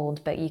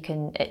called, but you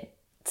can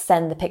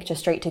send the picture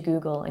straight to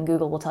Google, and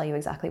Google will tell you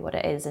exactly what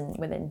it is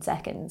within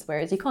seconds.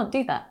 Whereas you can't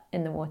do that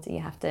in the water.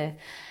 You have to,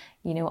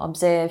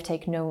 observe,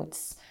 take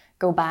notes,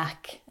 go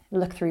back,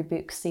 look through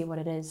books, see what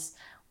it is,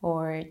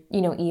 or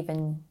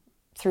even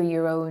through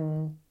your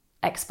own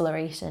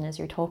exploration, as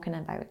you're talking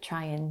about,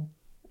 try and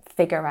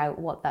figure out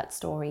what that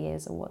story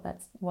is or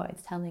what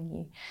it's telling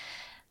you.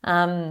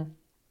 And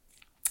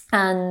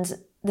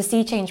the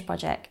Sea Change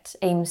Project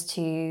aims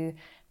to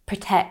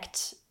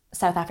protect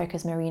South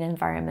Africa's marine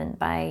environment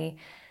by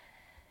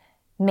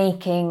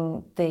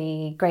making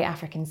the Great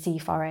African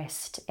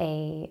Seaforest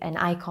an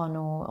icon,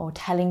 or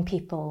telling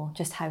people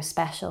just how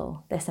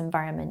special this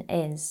environment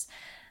is.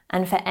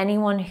 And for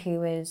anyone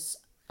who is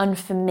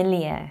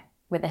unfamiliar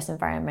with this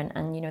environment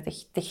and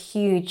the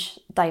huge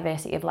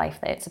diversity of life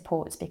that it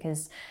supports,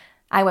 because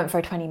I went for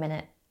a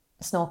 20-minute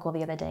snorkel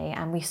the other day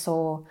and we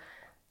saw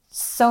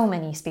so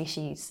many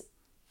species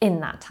in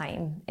that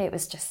time. It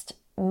was just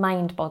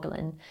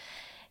mind-boggling.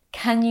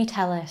 Can you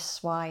tell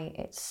us why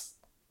it's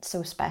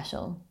so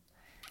special?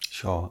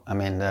 Sure. I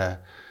mean,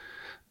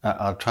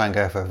 I'll try and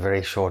go for a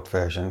very short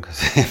version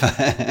because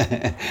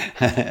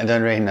I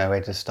don't really know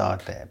where to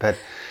start there. But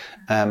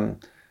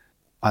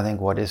I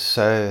think what is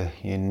so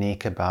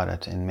unique about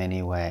it in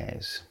many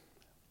ways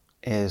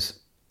is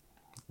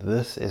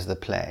this is the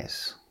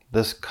place,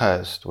 this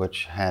coast,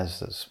 which has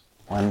this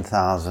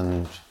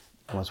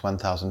almost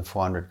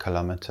 1,400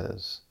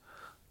 kilometers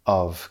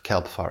of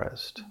kelp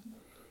forest,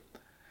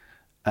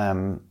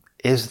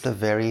 is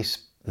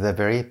the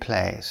very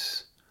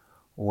place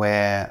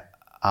where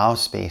our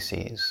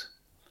species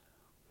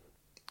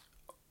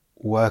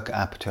woke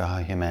up to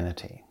our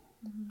humanity.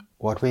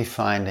 What we're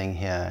finding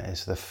here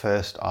is the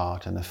first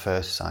art and the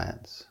first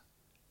science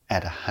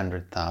at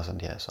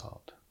 100,000 years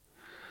old.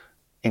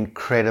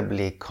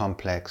 Incredibly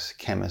complex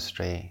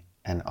chemistry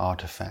and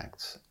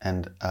artifacts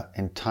and an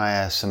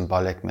entire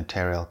symbolic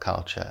material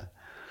culture.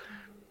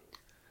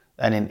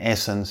 And in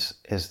essence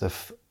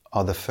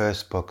are the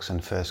first books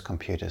and first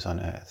computers on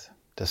Earth,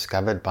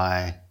 discovered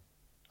by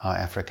our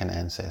African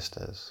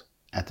ancestors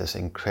at this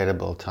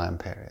incredible time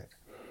period.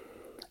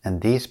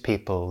 And these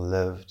people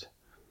lived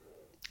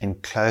in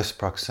close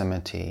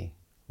proximity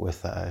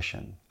with the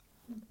ocean.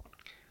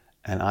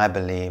 And I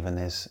believe, and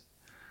there's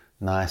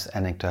nice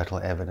anecdotal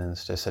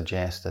evidence to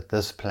suggest, that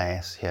this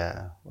place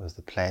here was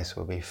the place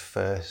where we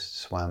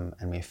first swam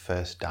and we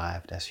first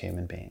dived as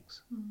human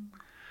beings.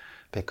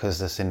 Because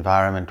this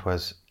environment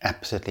was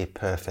absolutely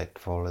perfect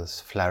for this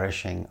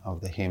flourishing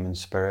of the human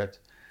spirit,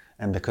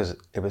 and because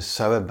it was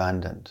so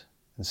abundant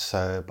and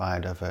so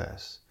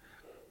biodiverse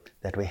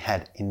that we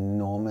had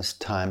enormous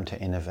time to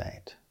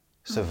innovate.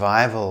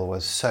 Survival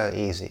was so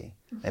easy.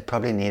 They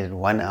probably needed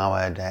 1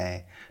 hour a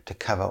day to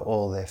cover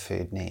all their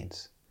food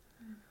needs.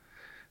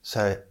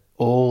 So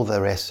all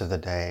the rest of the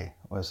day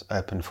was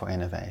open for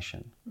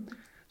innovation.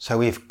 So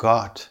we've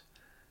got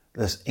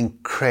this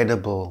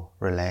incredible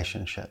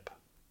relationship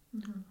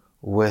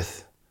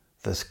with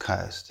this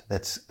coast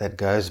that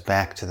goes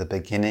back to the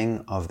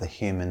beginning of the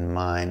human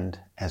mind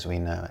as we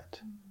know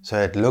it.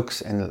 So it looks,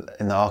 in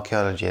the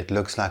archaeology, it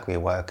looks like we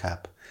woke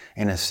up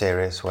in a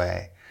serious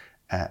way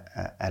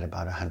at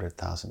about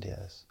 100,000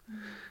 years.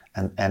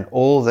 And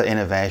all the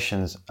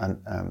innovations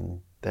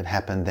that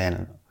happened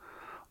then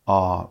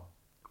are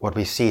what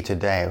we see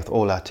today with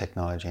all our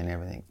technology and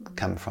everything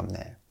come from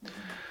there.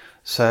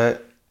 So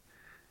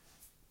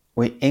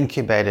we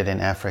incubated in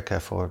Africa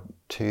for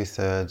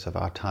 2/3 of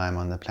our time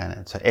on the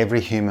planet. So every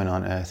human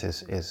on Earth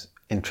is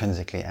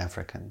intrinsically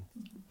African,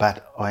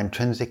 but are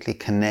intrinsically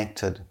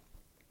connected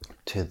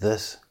to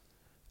this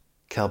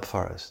kelp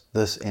forest,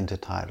 this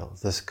intertidal,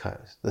 this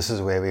coast. This is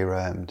where we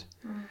roamed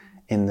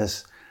in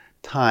this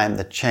time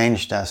that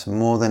changed us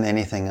more than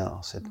anything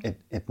else.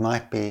 It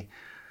might be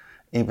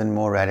even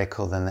more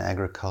radical than the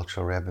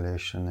agricultural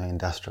revolution, the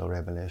industrial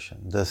revolution,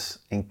 this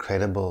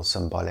incredible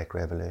symbolic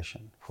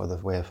revolution,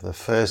 where for the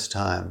first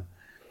time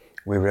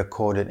we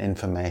recorded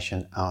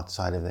information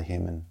outside of the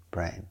human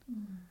brain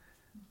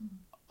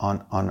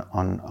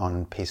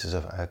on pieces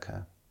of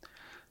ochre.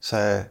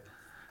 So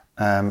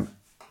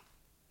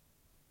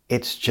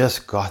it's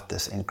just got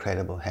this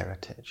incredible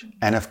heritage.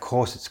 And of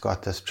course it's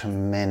got this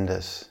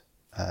tremendous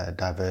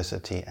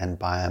diversity and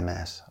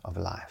biomass of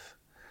life.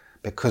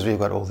 Because we've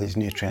got all these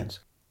nutrients,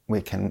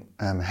 we can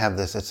have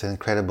this, it's an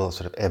incredible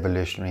sort of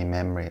evolutionary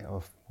memory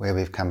of where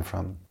we've come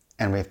from.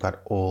 And we've got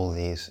all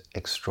these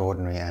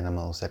extraordinary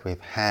animals that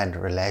we've had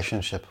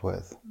relationship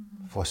with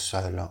for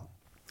so long.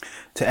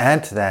 To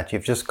add to that,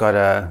 you've just got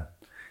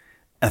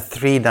a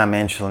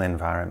three-dimensional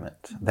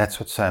environment. That's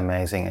what's so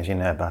amazing, as you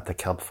know, about the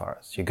kelp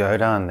forest. You go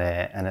down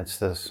there and it's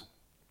this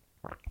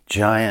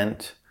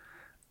giant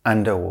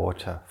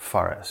underwater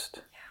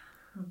forest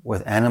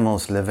with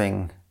animals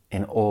living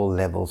in all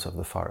levels of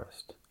the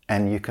forest.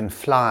 And you can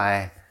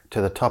fly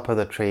to the top of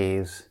the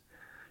trees,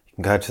 you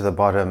can go to the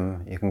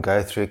bottom, you can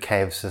go through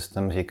cave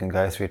systems, you can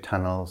go through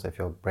tunnels if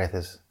your breath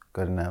is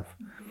good enough.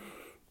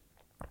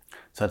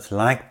 So it's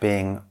like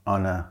being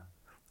on a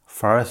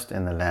forest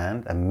in the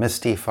land, a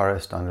misty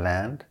forest on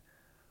land,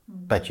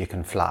 but you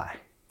can fly.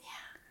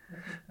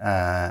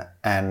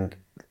 And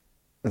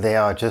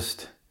there are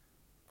just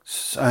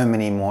so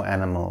many more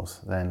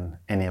animals than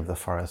any of the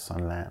forests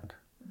on land.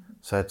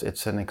 So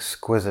it's an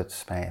exquisite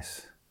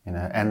space,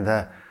 and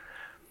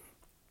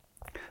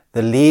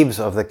the leaves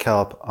of the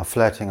kelp are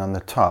floating on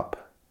the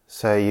top.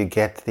 So you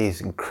get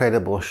these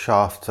incredible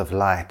shafts of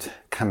light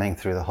coming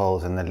through the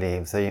holes in the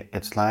leaves.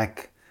 It's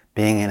like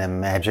being in a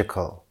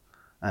magical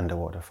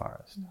underwater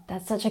forest.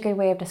 That's such a good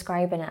way of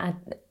describing it.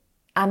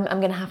 I'm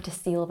going to have to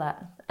steal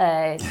that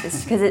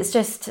because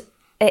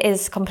it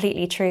is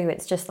completely true.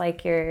 It's just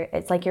like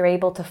you're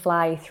able to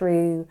fly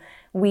through,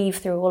 weave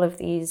through all of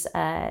these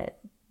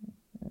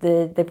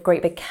the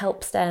great big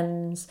kelp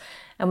stems.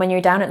 And when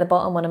you're down at the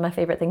bottom, one of my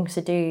favorite things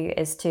to do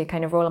is to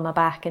kind of roll on my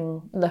back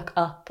and look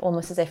up,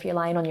 almost as if you're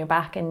lying on your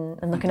back and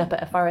looking up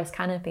at a forest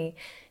canopy.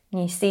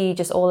 And you see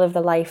just all of the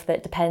life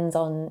that depends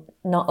on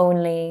not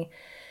only,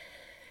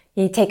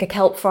 you take a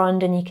kelp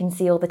frond and you can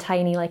see all the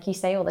tiny, like you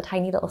say, all the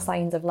tiny little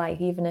signs of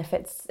life, even if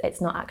it's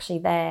not actually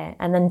there,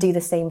 and then do the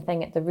same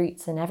thing at the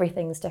roots, and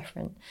everything's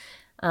different.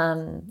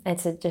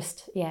 It's a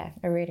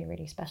really,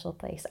 really special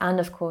place. And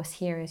of course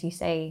here, as you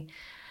say,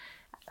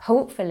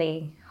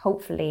 hopefully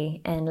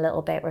in a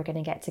little bit we're going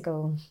to get to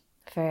go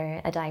for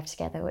a dive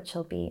together, which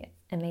will be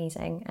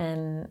amazing.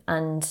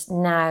 And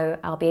now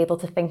I'll be able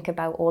to think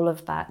about all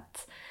of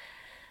that,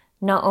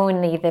 not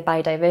only the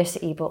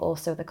biodiversity but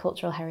also the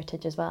cultural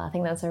heritage as well. I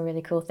think that's a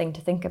really cool thing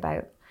to think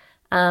about.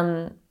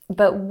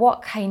 But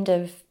what kind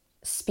of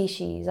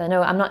species, I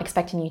know I'm not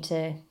expecting you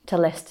to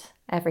list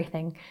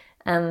everything,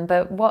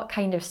 but what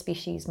kind of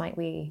species might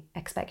we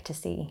expect to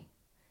see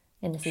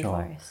in the sea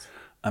forest?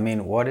 I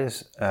mean, what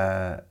is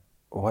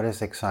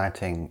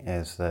exciting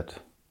is that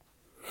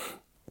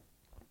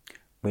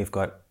we've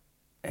got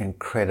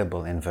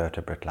incredible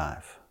invertebrate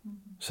life.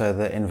 So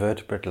the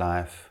invertebrate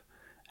life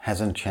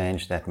hasn't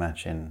changed that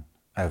much in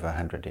over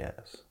 100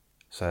 years.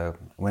 So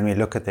when we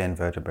look at the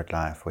invertebrate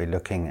life, we're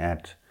looking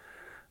at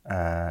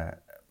a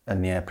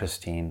near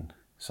pristine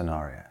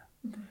scenario.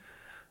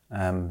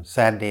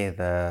 Sadly,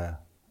 a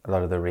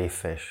lot of the reef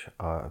fish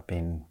are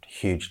being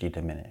hugely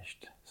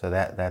diminished. So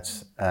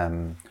that's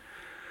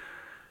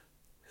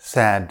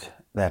sad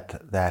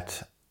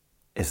that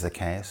is the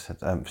case.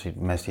 It's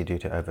mostly due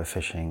to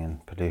overfishing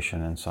and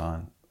pollution and so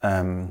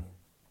on.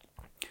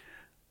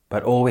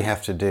 But all we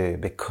have to do,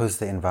 because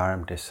the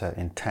environment is so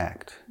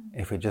intact,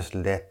 if we just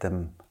let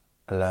them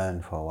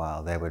alone for a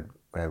while, they would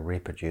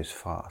reproduce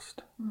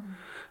fast.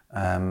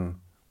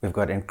 We've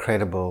got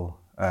incredible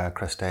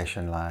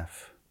crustacean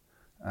life,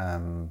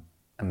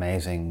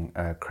 amazing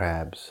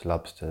crabs,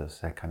 lobsters,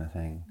 that kind of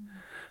thing.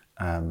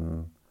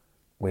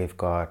 We've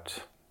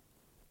got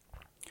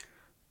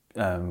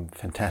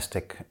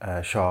fantastic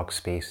shark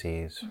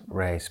species,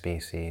 ray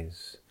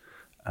species.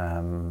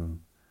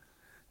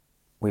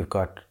 We've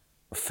got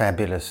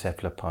fabulous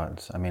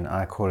cephalopods. I mean,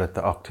 I call it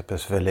the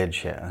octopus village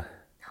here,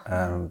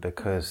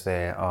 because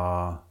there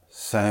are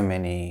so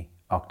many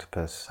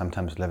octopus,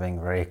 sometimes living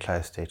very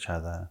close to each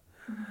other.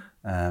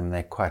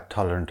 They're quite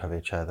tolerant of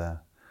each other.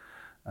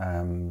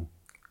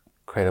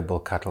 Incredible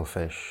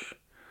cuttlefish.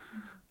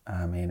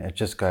 I mean, it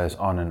just goes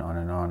on and on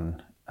and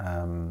on.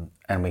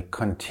 And we're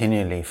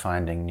continually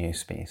finding new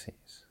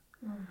species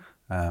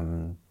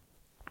and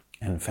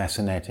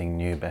fascinating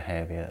new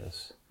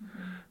behaviors.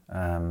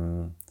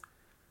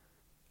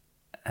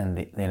 And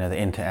the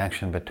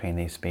interaction between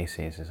these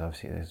species is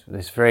obviously,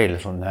 there's very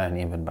little known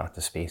even about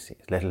the species,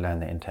 let alone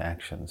the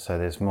interaction. So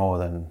there's more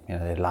than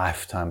there are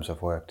lifetimes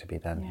of work to be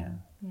done here.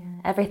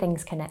 Yeah,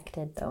 everything's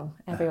connected though.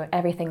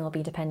 Everything will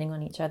be depending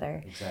on each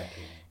other.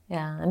 Exactly.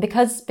 Yeah, and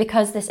because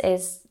this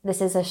is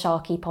a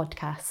sharky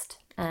podcast,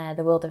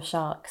 the world of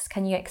sharks,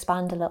 can you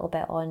expand a little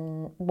bit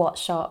on what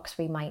sharks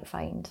we might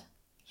find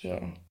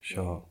here?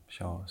 Sure.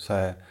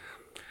 So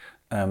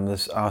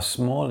our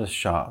smallest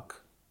shark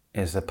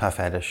is the puff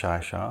adder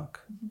shy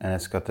shark, and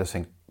it's got this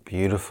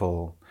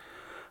beautiful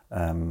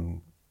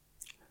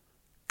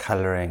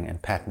colouring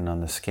and pattern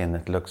on the skin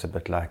that looks a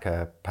bit like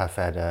a puff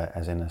adder,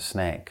 as in a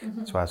snake.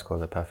 That's why it's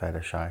called the puff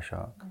adder shy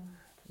shark.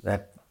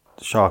 That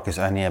shark is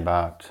only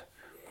about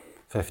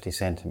 50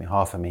 centimeters,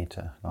 half a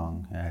meter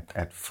long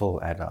at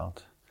full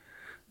adult.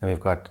 Then we've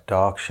got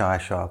dark shy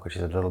shark, which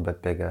is a little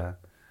bit bigger.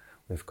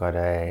 We've got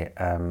a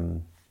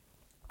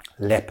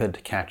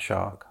leopard cat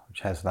shark,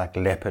 which has like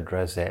leopard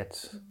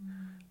rosettes.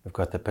 We've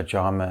got the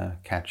pajama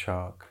cat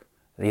shark.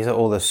 These are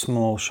all the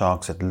small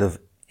sharks that live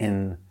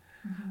in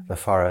the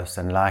forest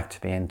and like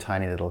to be in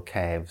tiny little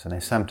caves, and they're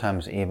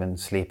sometimes even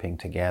sleeping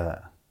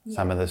together,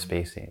 some of the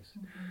species.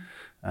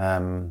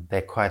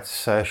 They're quite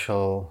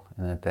social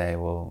in that they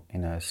will,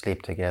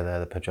 sleep together.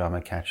 The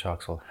pajama cat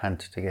sharks will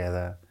hunt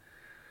together.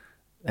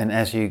 And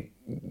as you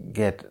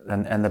get,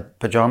 and the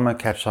pajama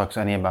cat shark's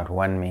only about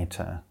 1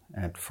 meter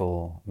at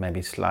full,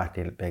 maybe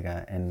slightly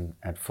bigger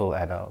at full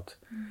adult.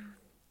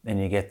 Then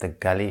you get the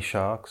gully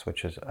sharks,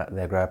 which is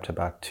they grow up to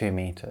about 2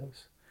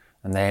 meters,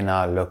 and they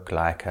now look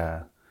like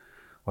a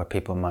what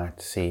people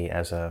might see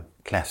as a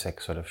classic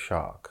sort of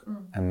shark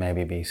and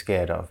maybe be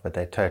scared of, but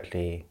they're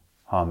totally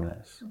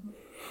harmless.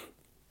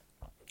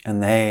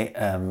 And they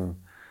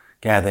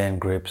gather in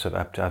groups of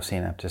I've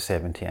seen up to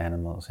 70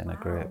 animals in a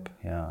group,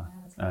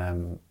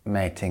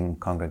 mating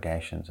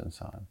congregations and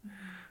so on.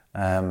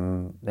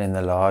 Then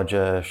the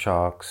larger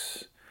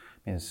sharks,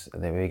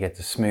 we get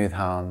the smooth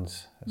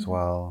hounds as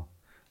well.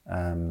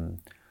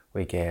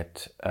 We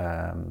get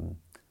the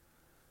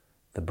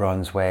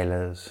bronze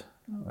whalers,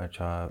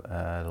 which are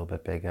a little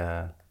bit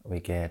bigger. We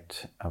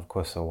get, of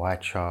course, the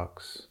white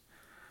sharks,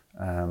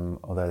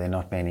 although there are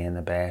not many in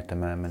the bay at the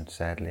moment,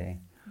 sadly.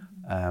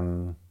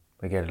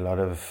 We get a lot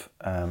of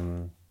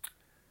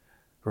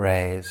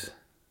rays.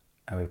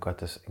 We've got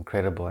this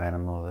incredible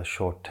animal, the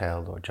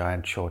short-tailed or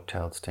giant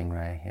short-tailed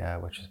stingray here,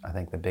 which is, I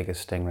think, the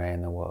biggest stingray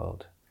in the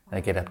world. They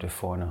get up to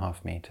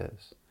 4.5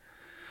 meters.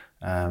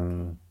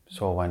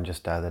 Saw one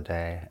just the other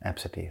day,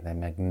 absolutely, they're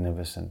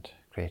magnificent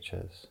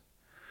creatures.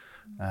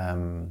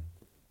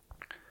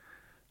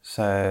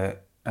 So,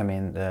 I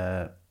mean,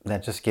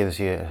 that just gives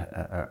you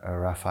a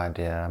rough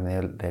idea. I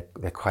mean, there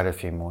are quite a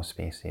few more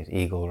species,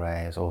 eagle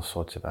rays, all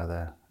sorts of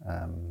other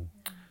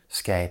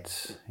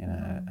skates,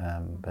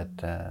 but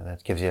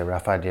that gives you a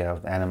rough idea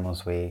of the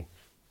animals we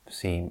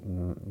see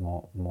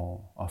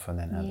more often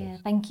than others. Yeah,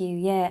 thank you.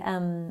 Yeah,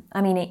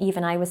 I mean,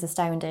 even I was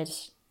astounded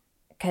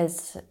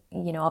because,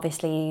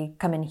 obviously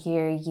coming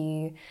here,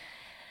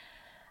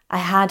 I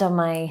had on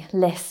my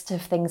list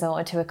of things I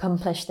wanted to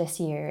accomplish this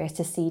year is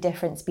to see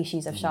different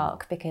species of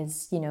shark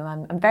because,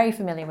 I'm very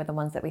familiar with the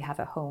ones that we have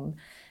at home.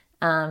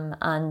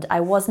 And I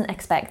wasn't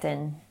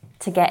expecting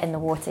to get in the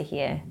water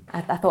here.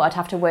 I thought I'd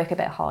have to work a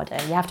bit harder.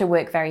 You have to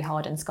work very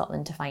hard in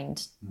Scotland to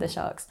find the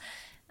sharks.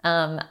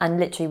 And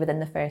literally within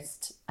the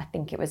first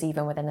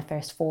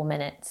 4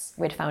 minutes,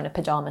 we'd found a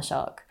pajama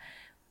shark,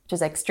 which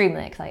was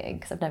extremely exciting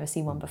because I've never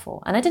seen one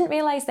before. And I didn't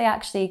realise they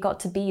actually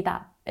got to be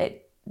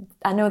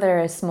I know they're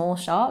a small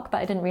shark, but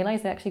I didn't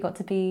realise they actually got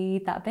to be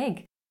that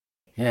big.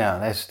 Yeah,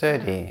 they're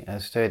sturdy, a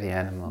sturdy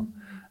animal.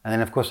 And then,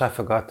 of course, I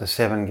forgot the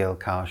 7-gill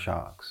cow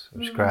sharks,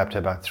 which grow up to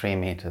about 3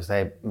 meters.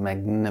 They're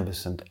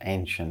magnificent,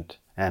 ancient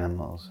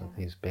animals with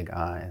these big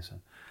eyes.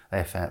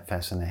 They're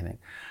fascinating.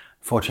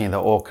 Fortunately, the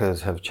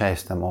orcas have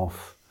chased them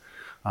off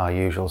our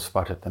usual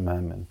spot at the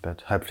moment,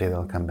 but hopefully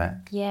they'll come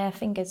back. Yeah,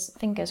 fingers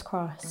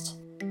crossed.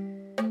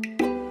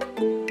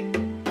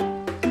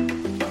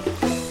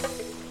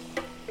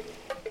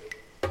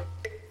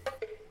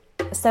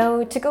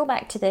 So to go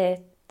back to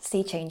the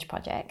Sea Change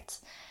project,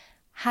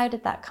 how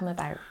did that come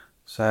about?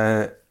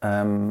 So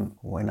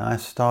when I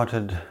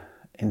started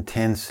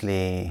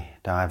intensely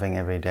diving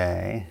every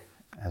day,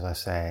 as I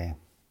say,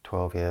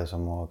 12 years or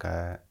more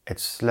ago,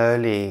 it's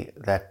slowly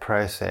that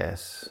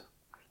process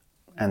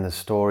and the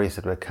stories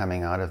that were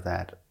coming out of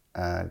that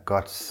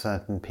got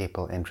certain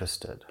people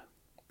interested.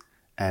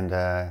 And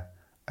a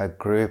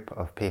group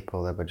of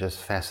people that were just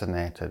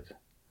fascinated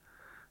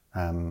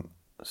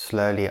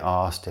slowly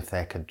asked if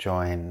they could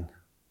join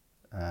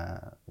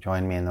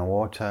me in the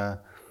water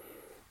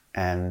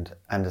and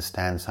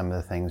understand some of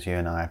the things you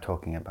and I are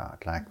talking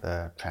about, like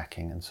the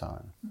tracking and so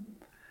on.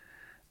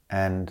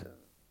 And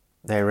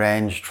they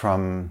ranged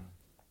from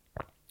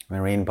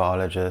marine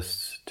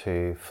biologists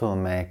to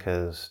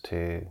filmmakers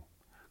to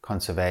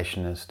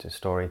conservationists to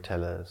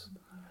storytellers.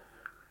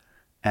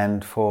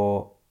 And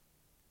for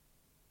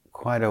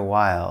quite a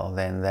while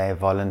then they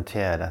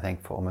volunteered, I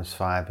think for almost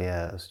 5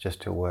 years,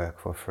 just to work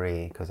for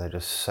free because they're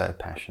just so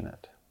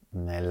passionate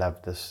and they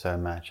loved this so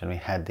much. And we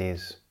had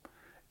these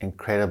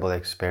incredible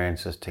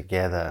experiences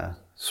together,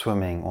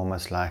 swimming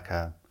almost like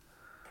a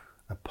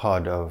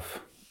pod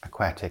of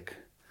aquatic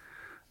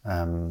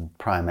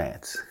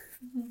primates.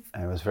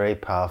 And it was a very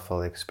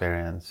powerful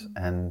experience.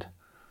 And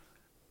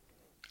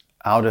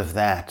out of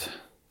that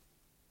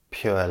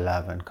pure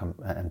love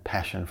and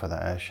passion for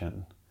the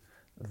ocean,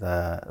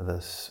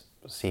 this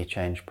Sea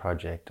Change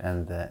project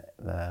and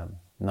the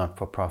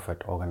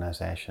not-for-profit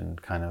organization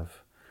kind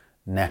of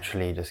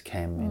naturally just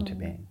came into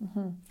being.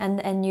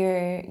 And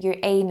your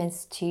aim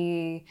is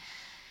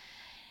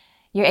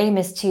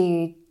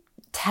to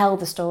tell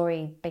the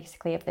story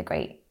basically of the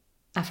great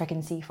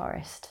African sea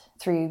forest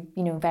through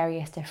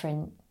various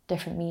different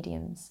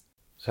mediums.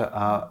 So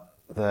our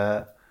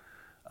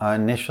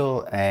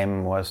initial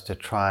aim was to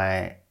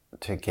try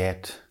to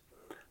get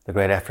the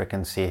great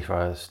African sea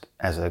forest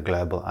as a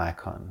global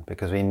icon,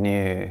 because we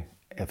knew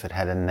if it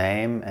had a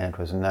name and it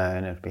was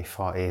known, it would be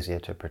far easier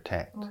to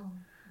protect.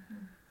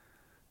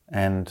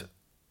 And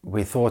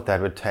we thought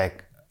that would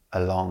take a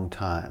long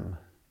time,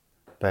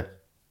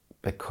 but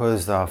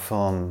because our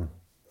film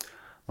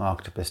My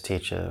Octopus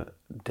Teacher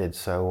did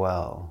so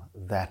well,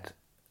 that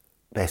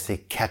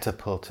basically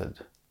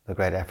catapulted the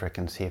great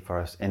African sea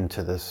forest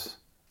into this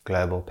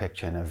global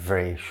picture in a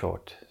very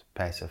short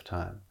space of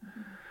time.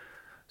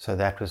 So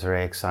that was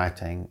very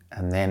exciting.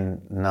 And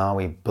then now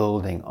we're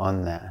building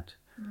on that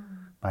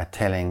by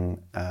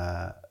telling,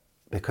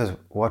 because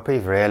what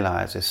we've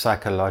realized is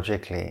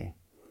psychologically,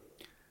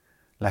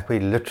 like we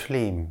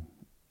literally,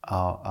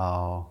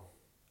 our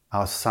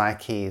our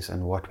psyches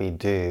and what we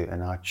do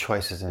and our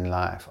choices in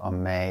life are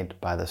made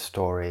by the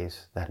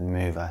stories that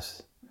move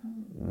us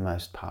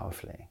most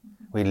powerfully.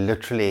 We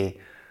literally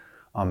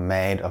are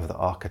made of the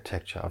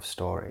architecture of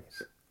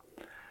stories.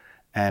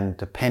 And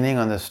depending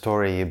on the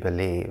story you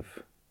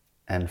believe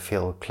and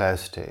feel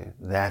close to,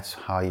 that's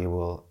how you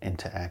will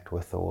interact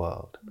with the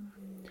world.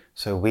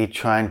 So we're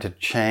trying to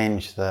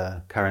change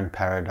the current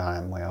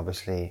paradigm where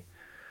obviously,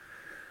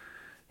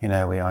 we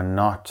are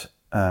not,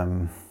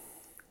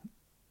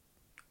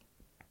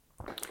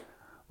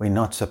 we're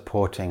not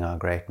supporting our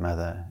great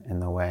mother in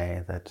the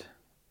way that,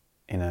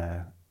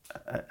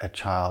 a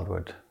child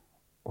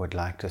would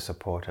like to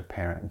support a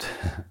parent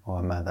or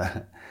a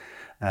mother.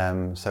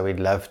 So we'd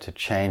love to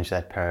change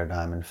that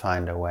paradigm and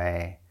find a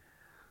way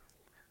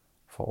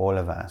for all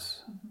of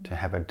us to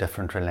have a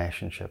different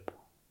relationship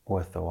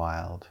with the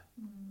wild.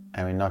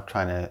 And we're not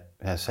trying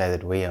to say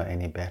that we are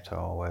any better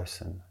or worse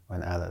than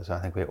others. I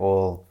think we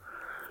all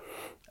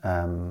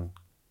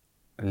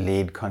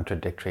lead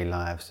contradictory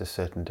lives to a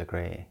certain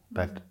degree,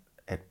 but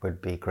it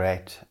would be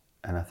great.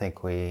 And I think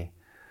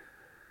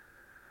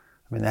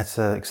that's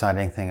the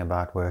exciting thing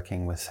about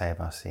working with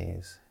Save Our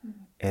Seas,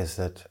 is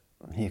that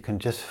you can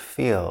just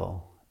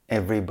feel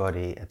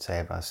everybody at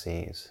Save Our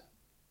Seas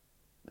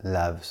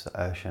loves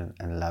the ocean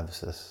and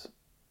loves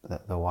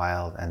the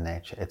wild and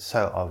nature. It's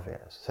so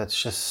obvious. So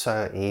it's just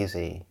so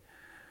easy.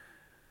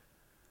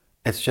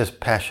 It's just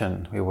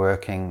passion. We're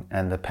working,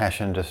 and the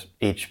passion, just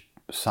each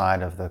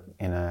side of the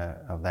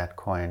of that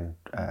coin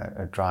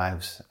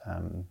drives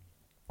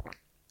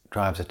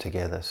it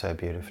together so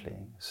beautifully.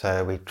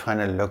 So we're trying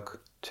to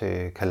look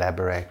to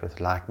collaborate with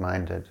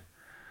like-minded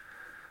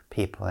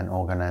people and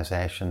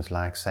organizations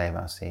like Save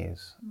Our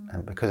Seas,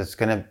 and because it's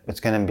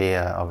gonna be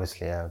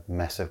obviously a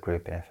massive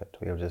group effort.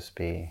 We'll just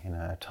be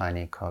a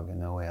tiny cog in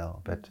the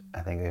wheel, but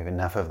I think we have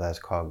enough of those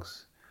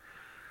cogs.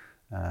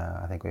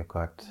 I think we've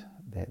got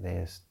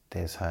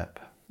there's hope.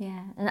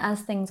 Yeah, and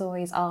as things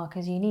always are,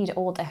 because you need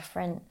all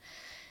different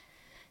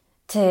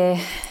to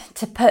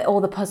put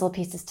all the puzzle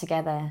pieces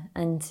together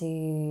and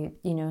to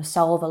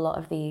solve a lot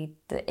of the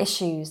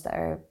issues that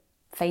are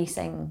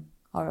facing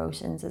our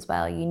oceans as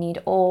well. You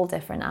need all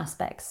different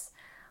aspects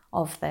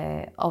of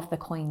the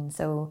coin.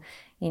 So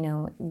we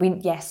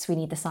need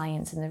the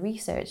science and the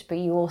research, but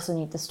you also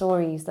need the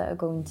stories that are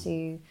going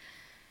to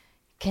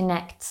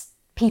connect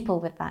people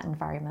with that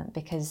environment,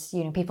 because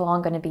people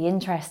aren't going to be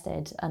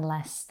interested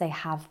unless they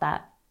have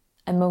that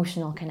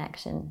emotional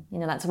connection.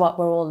 That's what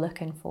we're all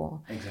looking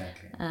for.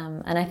 Exactly.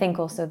 And I think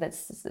also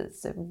that's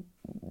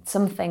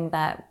something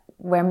that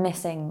we're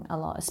missing a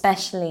lot,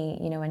 especially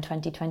in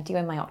 2020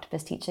 when my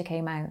octopus teacher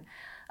came out.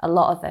 A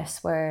lot of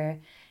us were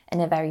in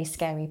a very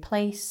scary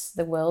place.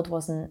 The world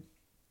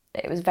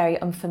it was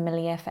very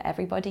unfamiliar for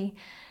everybody.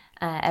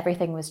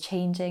 Everything was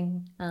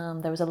changing.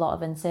 There was a lot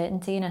of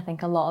uncertainty, and I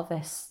think a lot of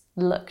us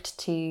looked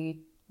to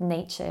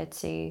nature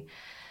to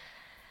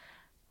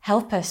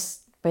help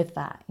us with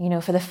that,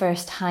 for the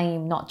first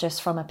time, not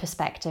just from a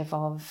perspective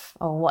of,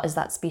 oh, what is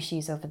that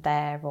species over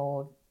there,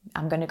 or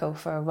I'm going to go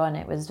for a run.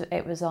 It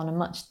was on a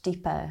much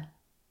deeper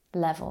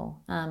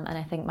level, and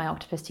I think my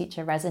octopus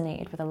teacher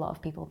resonated with a lot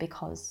of people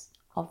because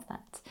of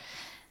that.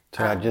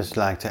 So I'd just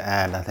like to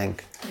add, I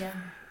think, yeah.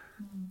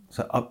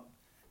 So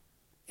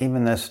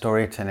even though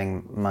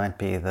storytelling might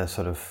be the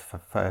sort of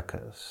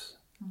focus,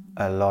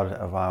 a lot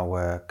of our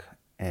work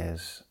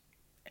is,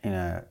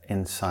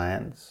 in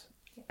science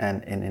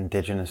and in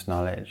indigenous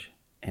knowledge,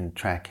 in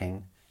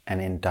tracking,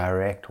 and in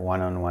direct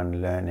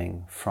one-on-one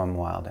learning from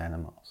wild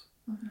animals.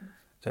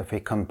 So if we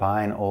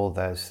combine all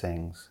those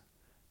things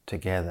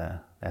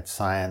together, that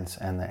science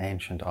and the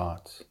ancient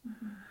arts,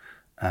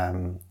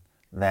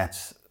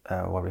 that's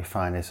what we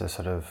find is a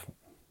sort of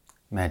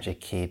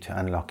magic key to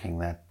unlocking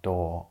that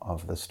door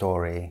of the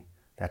story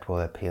that will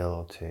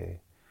appeal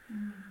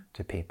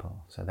to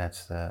people. So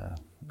that's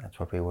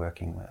what we're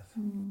working with.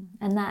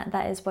 And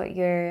that is what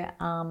your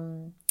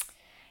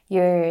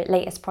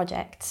latest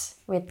project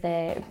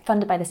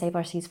funded by the Save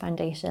Our Seas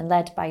Foundation,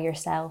 led by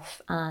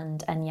yourself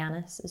and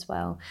Yanis as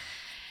well,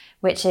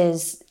 which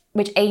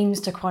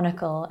aims to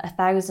chronicle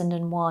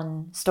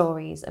 1,001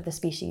 stories of the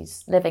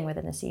species living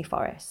within the sea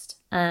forest.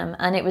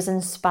 And it was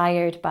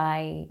inspired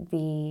by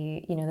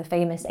the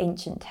famous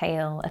ancient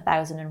tale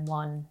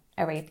 1001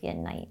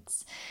 Arabian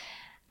Nights.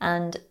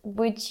 And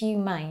would you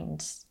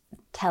mind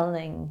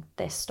telling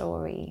this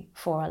story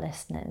for our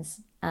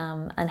listeners?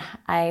 And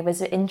I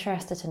was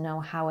interested to know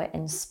how it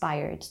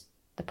inspired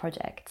the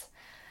project.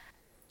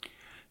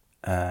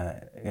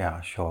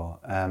 Yeah, sure.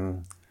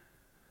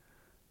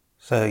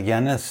 So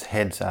Yanis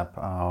heads up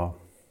our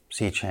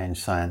Sea Change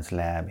Science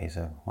Lab. He's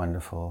a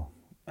wonderful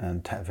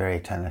and very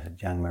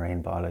talented young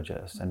marine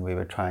biologist, and we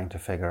were trying to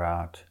figure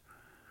out,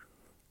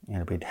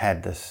 we'd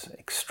had this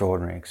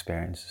extraordinary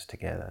experiences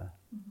together,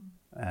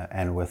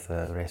 and with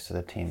the rest of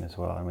the team as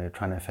well, and we were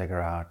trying to figure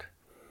out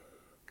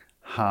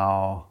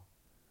how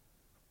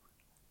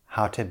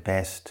to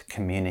best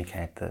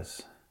communicate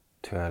this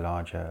to a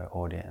larger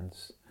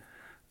audience.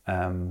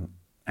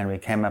 And we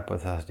came up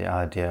with the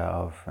idea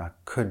of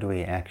could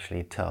we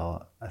actually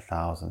tell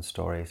 1,000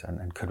 stories,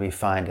 and could we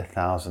find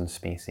 1,000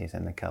 species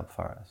in the kelp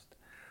forest?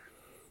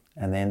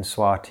 And then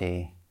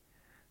Swati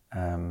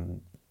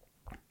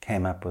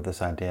came up with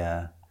this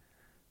idea.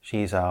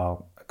 She's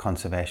our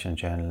conservation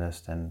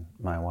journalist and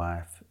my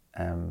wife.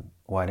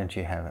 Why don't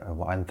you have a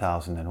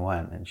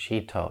 1001? And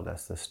she told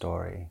us the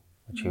story,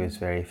 which she was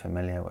very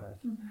familiar with.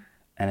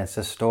 And it's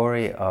a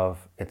story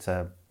of, it's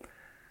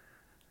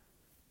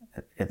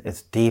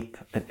deep,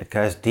 it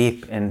goes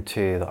deep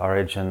into the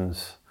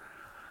origins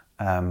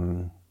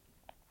in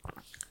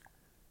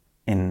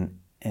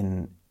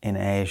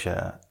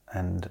Asia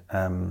and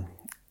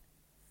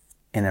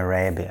in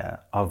Arabia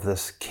of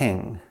this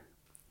king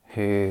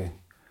whose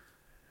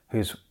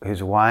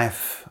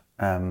wife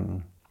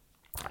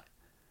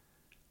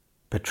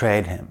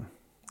betrayed him,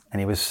 and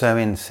he was so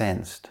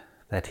incensed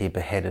that he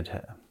beheaded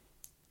her.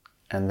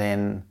 And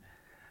then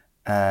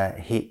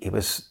he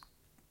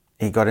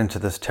got into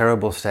this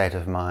terrible state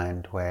of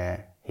mind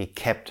where he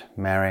kept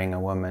marrying a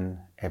woman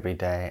every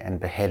day and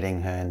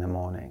beheading her in the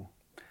morning.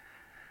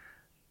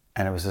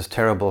 And it was this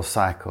terrible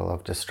cycle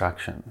of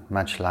destruction,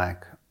 much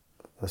like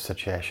the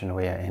situation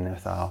we are in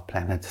with our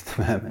planet at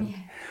the moment. Yeah.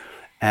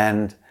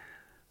 And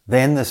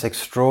then this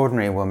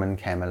extraordinary woman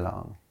came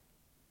along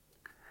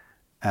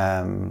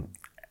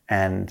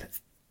and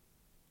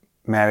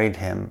married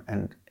him,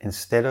 and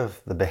instead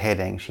of the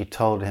beheading, she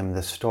told him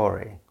the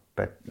story,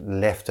 but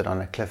left it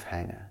on a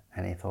cliffhanger.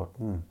 And he thought,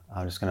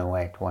 I'm just going to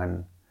wait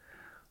one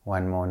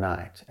more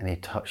night.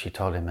 And she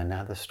told him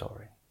another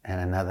story and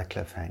another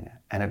cliffhanger.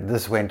 And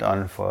this went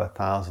on for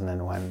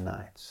 1,001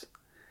 nights.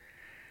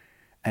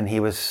 And he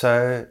was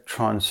so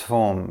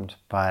transformed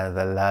by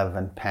the love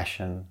and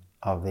passion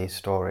of these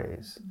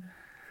stories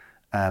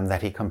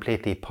that he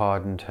completely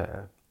pardoned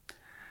her.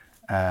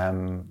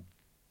 And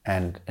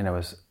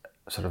was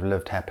sort of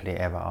lived happily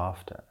ever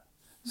after.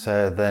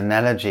 So the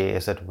analogy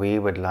is that we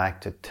would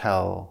like to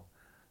tell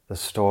the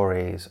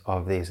stories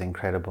of these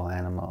incredible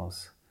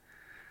animals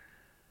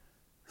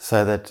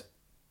so that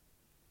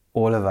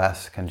all of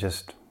us can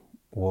just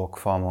walk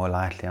far more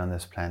lightly on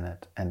this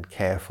planet and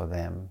care for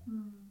them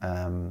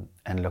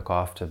and look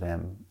after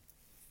them,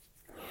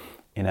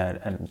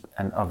 and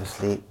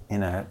obviously,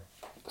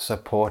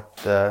 support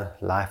the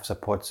life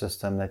support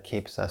system that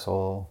keeps us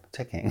all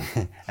ticking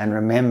and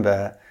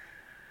remember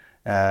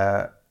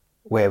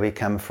where we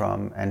come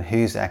from and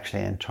who's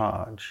actually in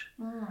charge,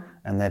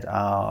 and that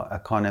our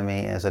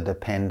economy is a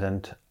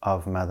dependent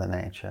of Mother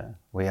Nature.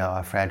 We are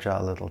a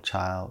fragile little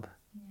child,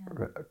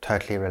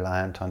 totally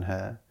reliant on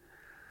her.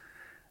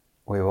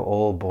 We were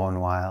all born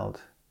wild,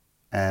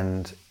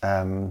 and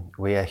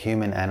we are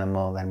human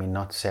animal, and we're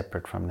not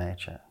separate from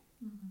nature.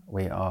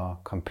 We are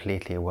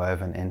completely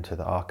woven into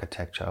the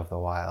architecture of the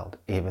wild,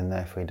 even though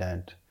if we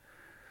don't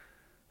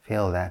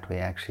feel that, we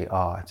actually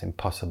are. It's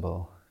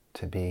impossible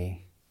to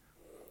be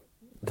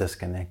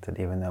disconnected,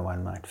 even though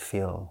one might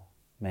feel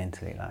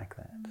mentally like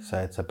that. So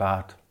it's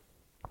about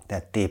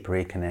that deep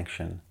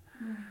reconnection,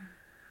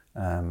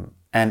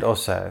 and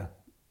also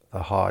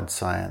the hard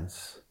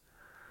science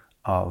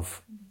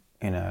of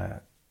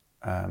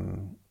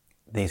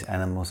these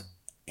animals'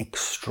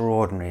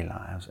 extraordinary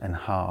lives and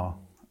how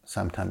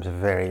sometimes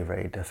very,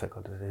 very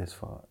difficult it is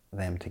for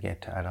them to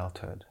get to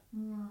adulthood.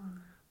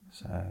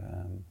 So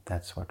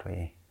that's what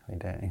we're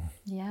doing.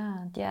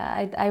 Yeah.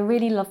 I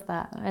really love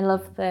that. I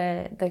love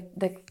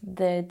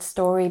the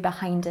story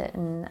behind it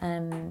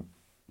and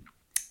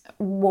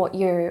what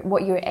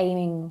you're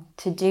aiming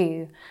to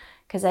do,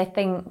 because I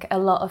think a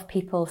lot of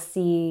people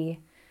see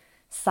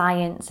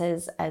science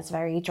as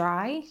very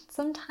dry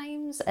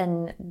sometimes,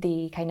 and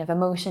the kind of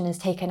emotion is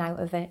taken out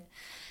of it.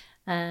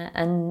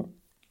 And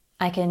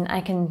I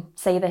can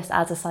say this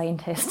as a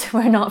scientist,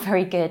 we're not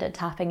very good at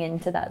tapping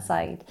into that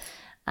side.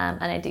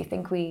 And I do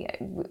think we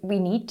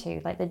need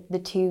to, like the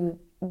two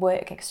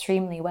work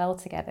extremely well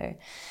together.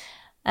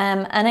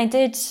 And I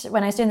did,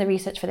 when I was doing the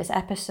research for this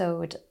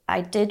episode,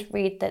 I did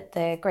read that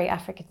the Great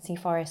African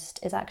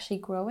Seaforest is actually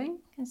growing.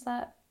 Is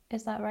that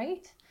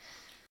right?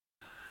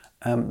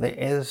 There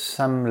is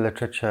some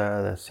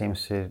literature that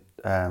seems to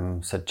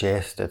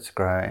suggest it's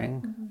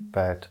growing,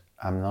 but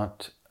I'm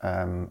not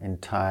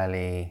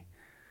entirely.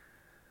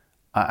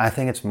 I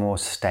think it's more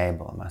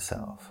stable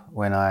myself.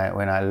 When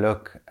I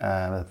look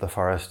at the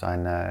forest I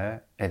know,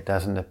 it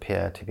doesn't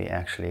appear to be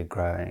actually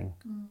growing.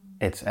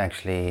 It's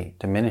actually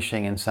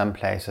diminishing in some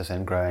places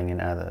and growing in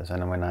others.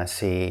 And when I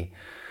see,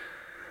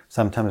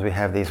 sometimes we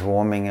have these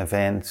warming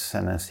events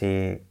and I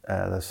see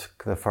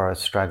the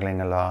forest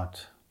struggling a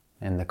lot,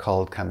 and the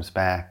cold comes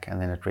back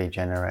and then it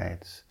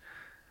regenerates.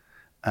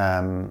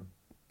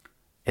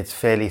 It's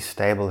fairly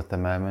stable at the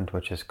moment,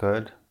 which is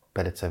good.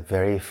 But it's a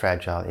very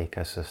fragile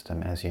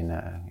ecosystem, as you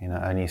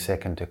know, only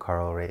second to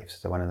coral reefs.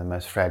 They're one of the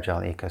most fragile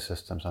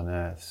ecosystems on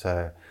Earth.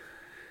 So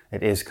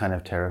it is kind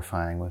of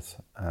terrifying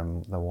with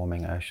the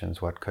warming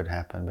oceans, what could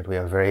happen. But we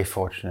are very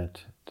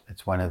fortunate.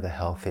 It's one of the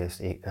healthiest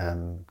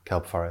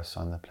kelp forests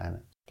on the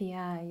planet.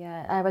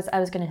 Yeah. I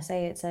was going to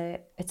say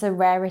it's a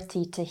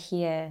rarity to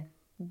hear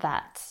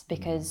that,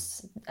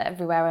 because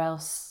everywhere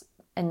else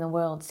in the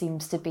world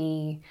seems to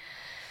be,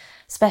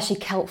 especially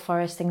kelp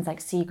forests, things like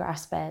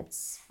seagrass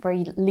beds,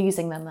 we're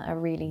losing them at a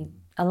really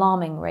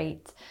alarming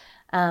rate.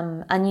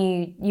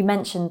 And you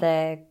mentioned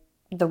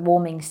the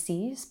warming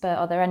seas, but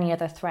are there any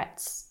other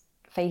threats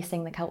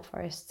facing the kelp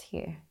forests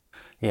here?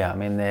 Yeah, I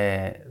mean,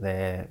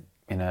 there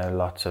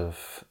lots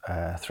of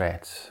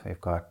threats.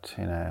 We've got,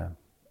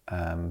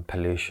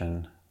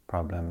 pollution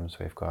problems,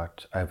 we've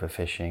got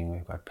overfishing,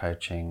 we've got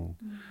poaching.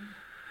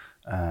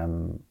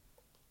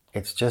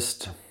 It's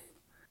just,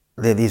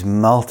 there are these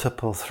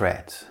multiple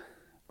threats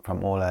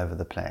from all over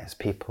the place.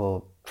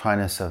 People trying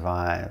to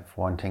survive,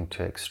 wanting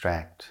to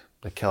extract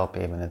the kelp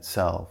even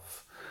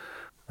itself.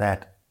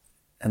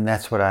 And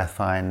that's what I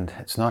find,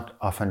 it's not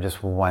often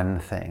just one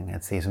thing,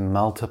 it's these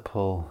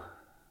multiple,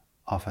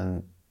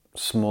 often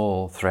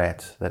small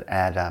threats that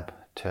add up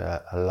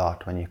to a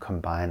lot when you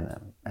combine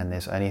them. And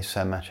there's only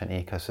so much an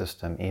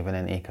ecosystem, even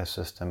an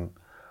ecosystem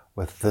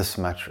with this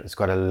much, it's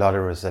got a lot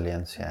of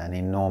resilience here, an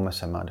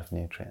enormous amount of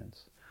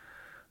nutrients.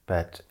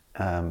 But,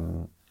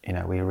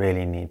 we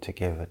really need to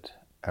give it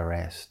a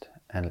rest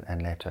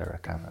and let her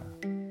recover.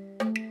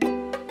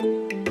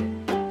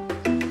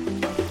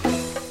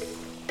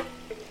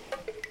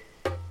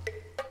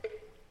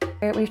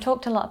 We've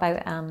talked a lot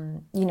about,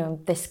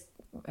 this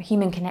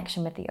human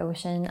connection with the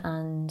ocean,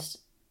 and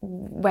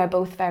we're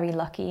both very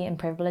lucky and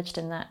privileged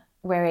in that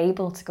we're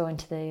able to go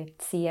into the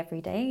sea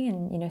every day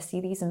and,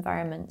 see these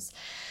environments.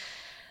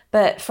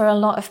 But for a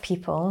lot of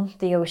people,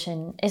 the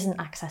ocean isn't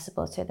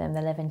accessible to them.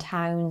 They live in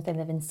towns, they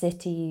live in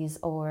cities,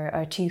 or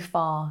are too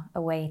far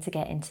away to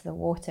get into the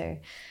water.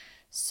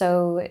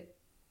 So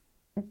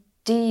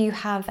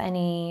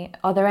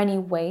are there any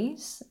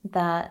ways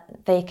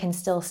that they can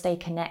still stay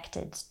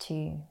connected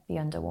to the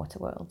underwater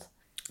world?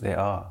 There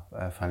are,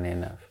 funnily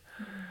enough.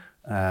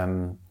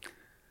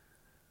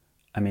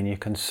 You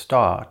can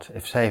start,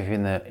 if you're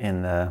in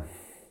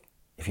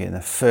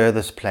the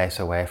furthest place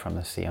away from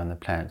the sea on the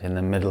planet, in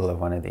the middle of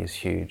one of these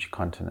huge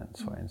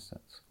continents, for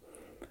instance,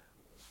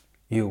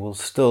 you will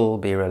still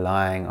be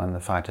relying on the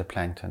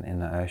phytoplankton in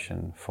the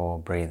ocean for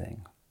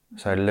breathing.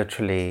 So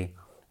literally,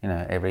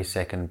 every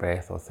second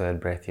breath or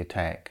third breath you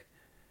take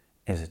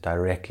is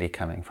directly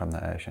coming from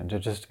the ocean. To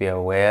just be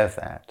aware of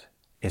that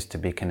is to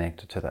be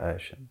connected to the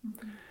ocean.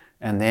 Mm-hmm.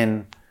 And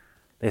then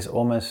there's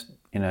almost,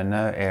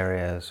 no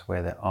areas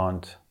where there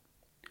aren't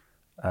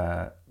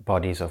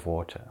bodies of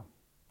water.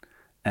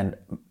 And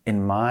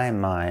in my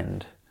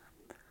mind,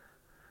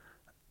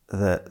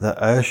 the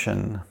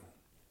ocean,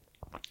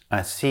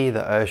 I see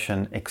the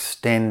ocean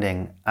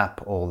extending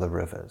up all the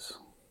rivers.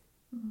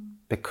 Mm-hmm.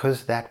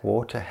 Because that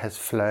water has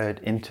flowed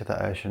into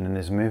the ocean and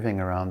is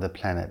moving around the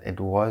planet. It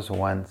was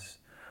once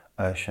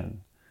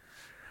ocean.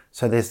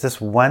 So there's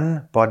this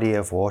one body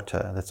of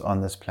water that's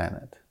on this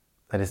planet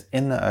that is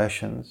in the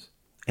oceans,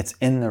 it's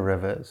in the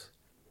rivers,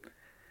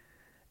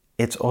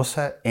 it's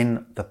also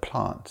in the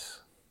plants.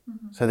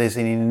 Mm-hmm. So there's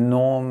an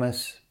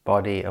enormous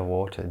body of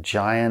water,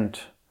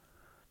 giant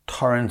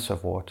torrents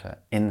of water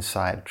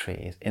inside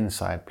trees,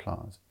 inside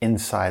plants,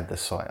 inside the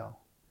soil.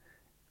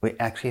 We're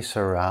actually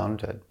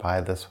surrounded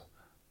by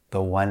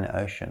the one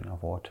ocean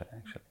of water,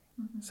 actually.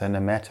 Mm-hmm. So no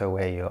matter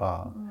where you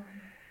are. Mm-hmm.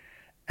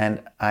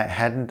 And I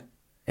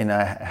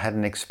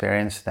hadn't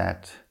experienced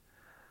that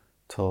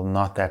till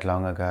not that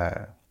long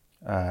ago,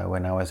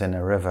 when I was in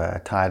a river, a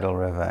tidal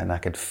river, and I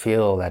could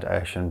feel that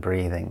ocean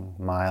breathing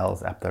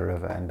miles up the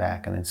river and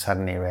back, and then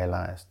suddenly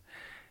realized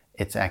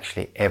it's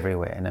actually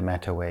everywhere, no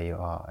matter where you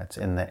are. It's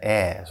in the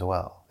air as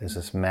well. There's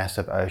this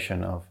massive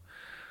ocean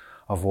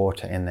of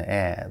water in the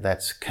air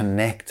that's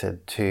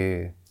connected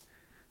to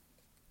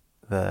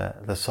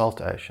the salt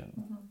ocean.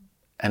 Mm-hmm.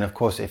 And of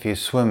course, if you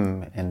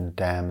swim in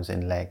dams,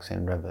 in lakes,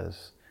 in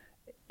rivers,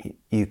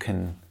 you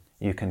can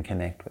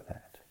connect with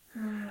that.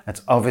 Mm-hmm.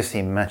 It's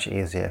obviously much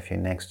easier if you're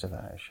next to the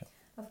ocean,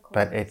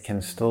 but it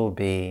can still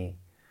be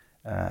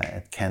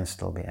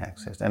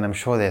accessed. And I'm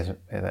sure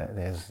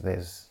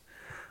there's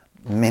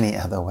many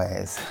other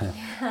ways,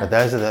 but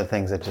those are the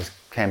things that just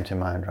came to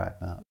mind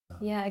right now.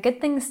 Yeah, good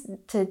things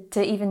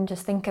to even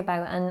just think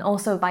about, and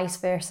also vice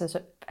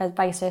versa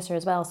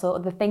as well. So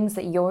the things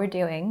that you're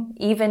doing,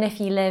 even if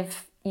you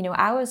live,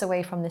 hours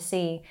away from the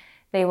sea,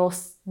 they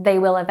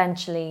will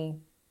eventually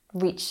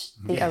reach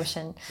the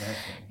ocean.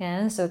 Exactly.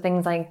 Yeah, so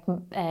things like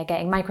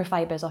getting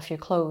microfibers off your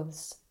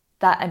clothes,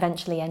 that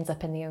eventually ends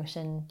up in the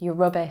ocean. Your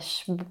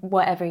rubbish,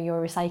 whatever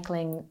you're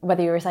recycling,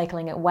 whether you're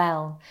recycling it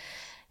well,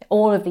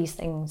 all of these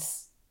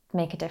things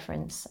make a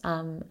difference.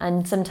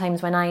 And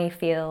sometimes when I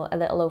feel a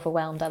little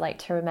overwhelmed, I like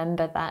to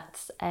remember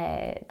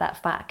that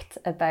fact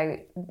about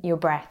your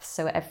breath.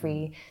 So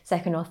every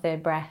second or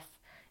third breath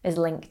is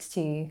linked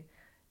to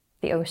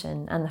the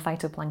ocean and the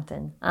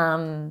phytoplankton.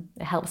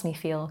 It helps me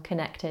feel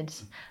connected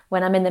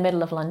when I'm in the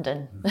middle of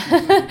London,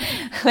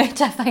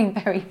 which I find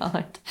very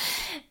hard.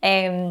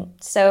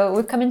 So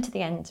we've come into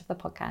the end of the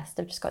podcast.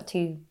 I've just got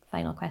 2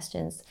 final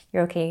questions.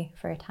 You're okay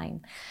for a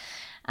time.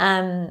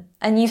 And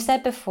you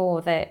said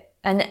before that,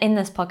 and in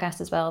this podcast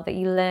as well, that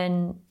you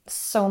learn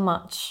so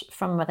much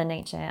from Mother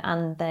Nature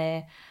and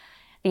the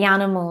the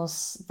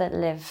animals that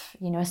live,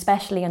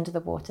 especially under the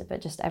water,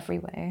 but just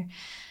everywhere.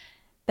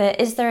 But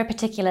is there a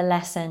particular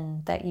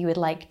lesson that you would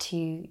like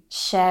to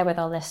share with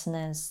our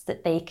listeners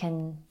that they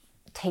can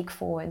take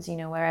forwards,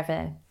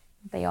 wherever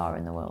they are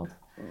in the world?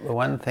 The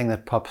one thing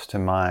that pops to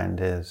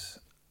mind is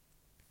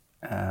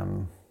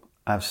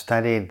I've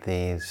studied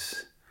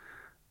these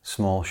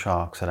small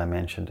sharks that I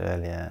mentioned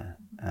earlier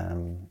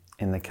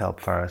in the kelp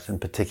forest, in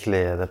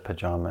particular the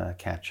pajama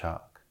cat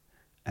shark.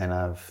 And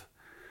I've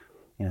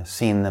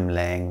seen them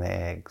laying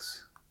their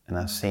eggs, and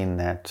I've seen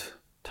that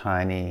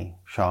tiny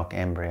shark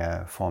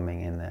embryo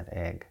forming in that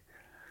egg.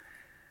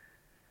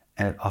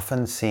 And it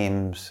often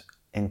seems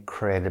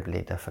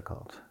incredibly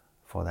difficult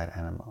for that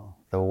animal.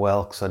 The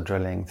whelks are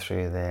drilling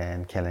through there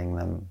and killing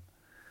them.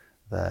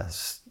 The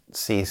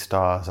sea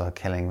stars are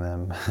killing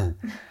them.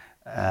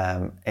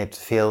 It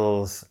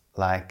feels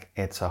like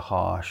it's a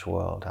harsh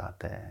world out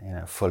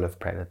there, full of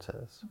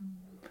predators.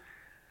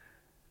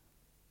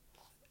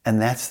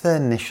 And that's the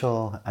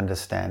initial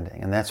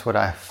understanding. And that's what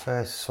I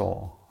first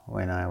saw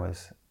when I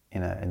was,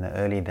 in the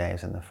early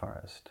days in the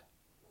forest.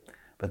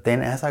 But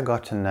then as I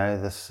got to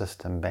know this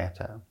system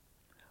better,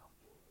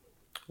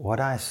 what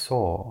I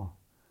saw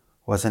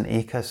was an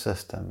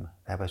ecosystem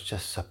that was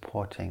just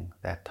supporting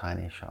that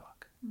tiny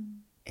shark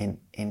in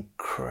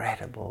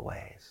incredible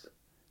ways.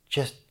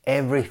 Just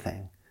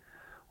everything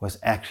was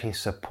actually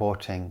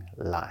supporting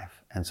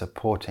life and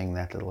supporting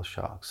that little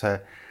shark. So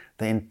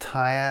the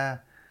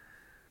entire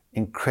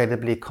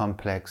incredibly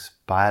complex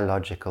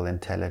biological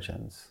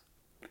intelligence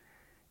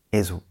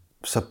is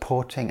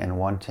supporting and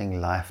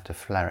wanting life to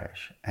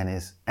flourish, and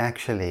is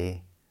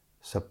actually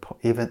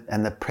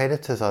and the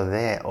predators are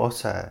there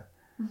also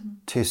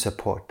to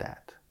support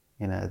that.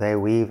 They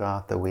weave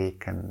out the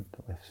weak, and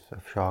if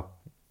a shark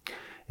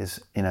is,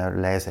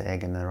 lays an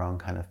egg in the wrong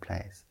kind of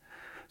place.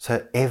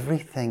 So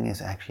everything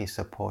is actually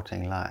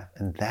supporting life,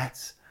 and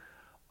that's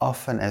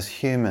often, as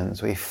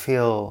humans, we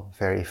feel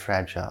very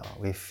fragile,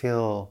 we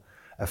feel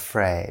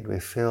afraid, we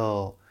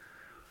feel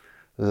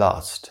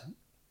lost,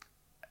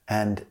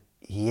 and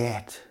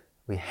yet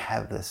we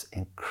have this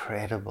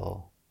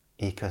incredible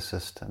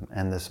ecosystem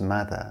and this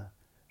mother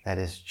that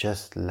is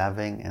just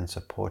loving and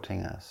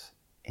supporting us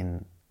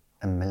in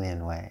a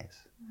million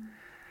ways.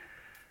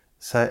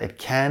 So it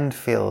can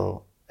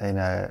feel,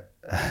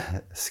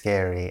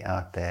 scary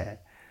out there,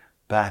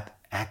 but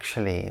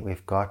actually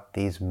we've got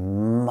these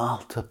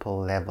multiple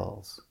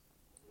levels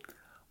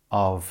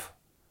of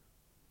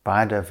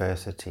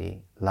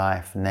biodiversity,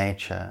 life,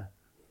 nature,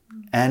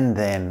 and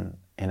then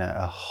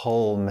a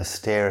whole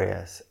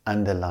mysterious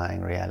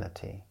underlying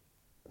reality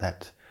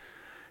that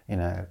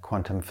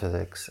quantum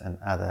physics and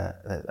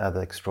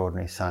other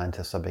extraordinary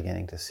scientists are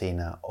beginning to see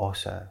now,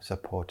 also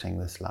supporting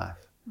this life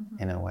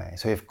in a way.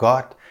 So we've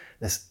got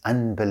this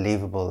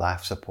unbelievable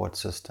life support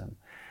system.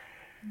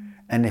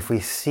 And if we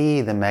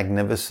see the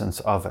magnificence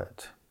of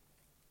it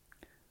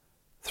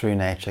through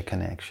nature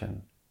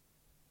connection,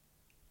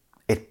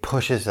 it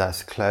pushes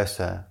us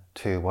closer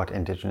to what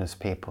Indigenous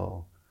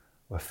people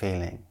were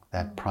feeling,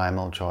 that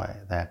primal joy,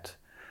 that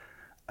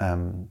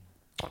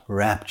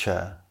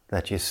rapture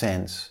that you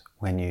sense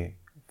when you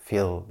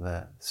feel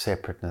the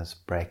separateness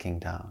breaking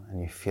down,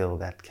 and you feel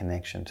that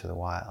connection to the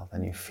wild,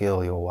 and you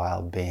feel your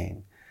wild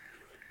being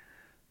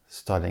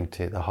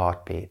the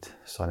heartbeat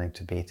starting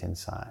to beat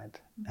inside.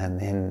 And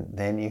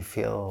then you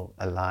feel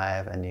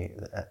alive, and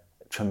a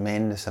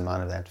tremendous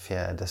amount of that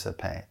fear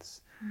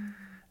dissipates.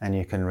 And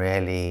you can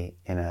really,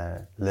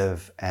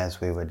 live as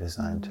we were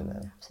designed to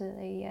live.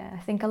 Absolutely, yeah.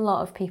 I think a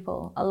lot of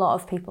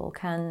people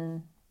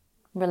can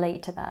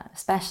relate to that,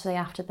 especially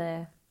after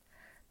the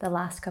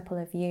last couple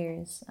of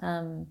years.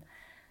 And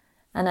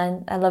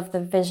I love the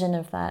vision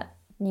of that,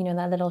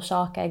 that little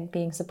shark egg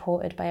being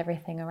supported by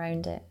everything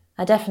around it.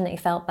 I definitely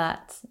felt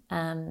that.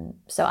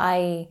 So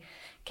I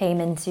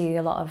came into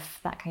a lot of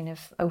that kind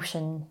of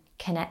ocean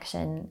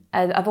connection.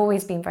 I've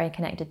always been very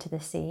connected to the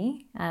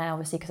sea,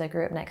 obviously because I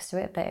grew up next to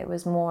it, but it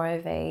was more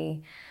of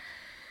a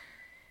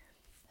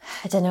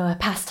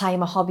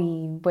pastime, a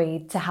hobby,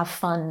 way to have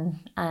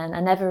fun. And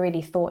I never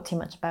really thought too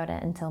much about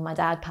it until my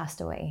dad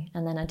passed away.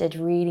 And then I did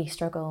really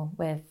struggle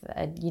with,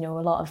 a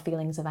lot of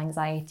feelings of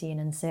anxiety and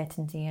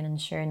uncertainty and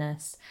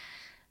unsureness.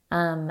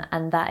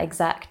 And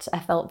I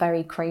felt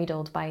very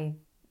cradled by,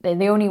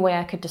 the only way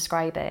I could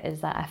describe it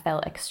is that I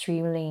felt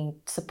extremely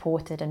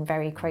supported and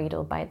very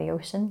cradled by the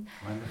ocean.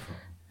 Wonderful.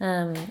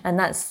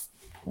 And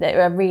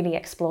I really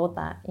explored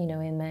that,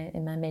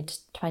 in my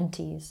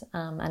mid-20s.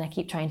 And I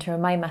keep trying to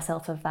remind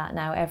myself of that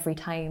now every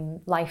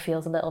time life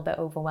feels a little bit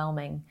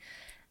overwhelming.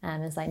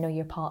 It's like, no,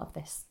 you're part of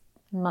this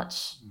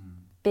much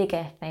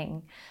bigger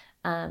thing.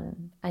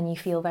 And you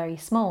feel very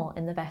small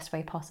in the best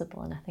way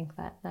possible. And I think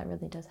that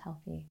really does help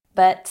you.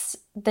 But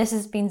this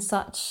has been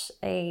such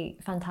a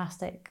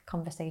fantastic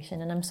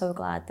conversation. And I'm so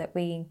glad that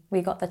we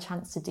got the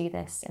chance to do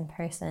this in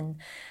person.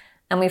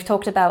 And we've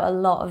talked about a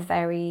lot of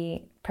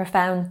very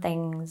profound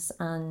things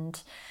and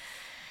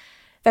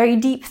very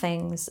deep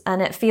things.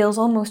 And it feels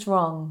almost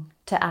wrong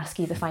to ask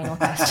you the final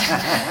question.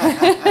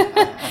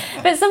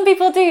 But some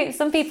people do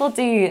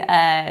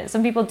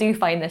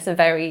find this a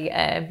very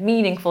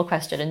meaningful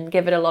question and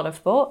give it a lot of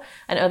thought.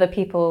 And other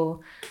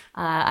people,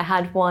 I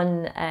had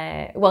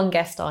one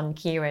guest on,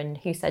 Kieran,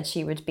 who said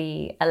she would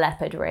be a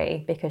leopard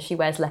ray because she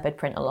wears leopard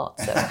print a lot.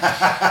 So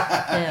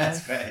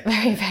That's great.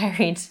 very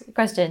varied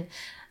question.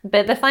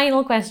 But the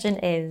final question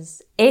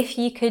is, if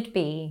you could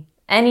be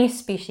any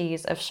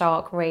species of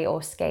shark, ray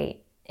or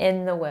skate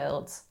in the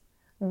world,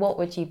 what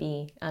would you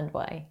be and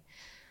why?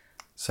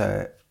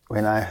 So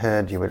when I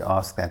heard you would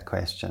ask that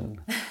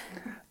question,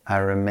 I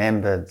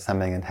remembered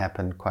something that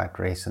happened quite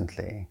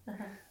recently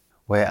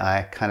where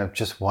I kind of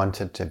just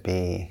wanted to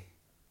be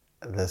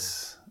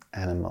this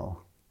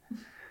animal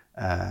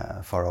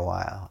for a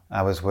while.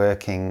 I was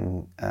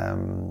working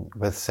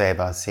with Save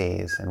Our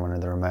Seas in one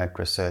of the remote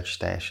research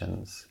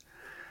stations.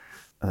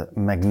 A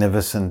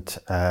magnificent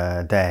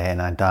day,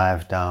 and I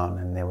dived down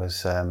and there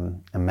was a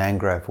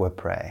mangrove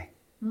whipray.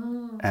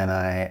 And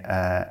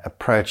I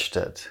approached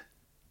it,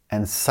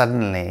 and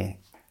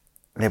suddenly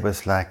there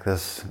was like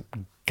this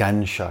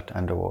gunshot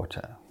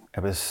underwater.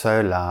 It was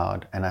so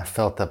loud, and I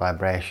felt the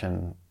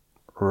vibration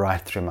right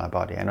through my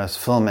body. And I was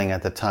filming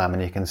at the time,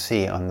 and you can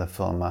see on the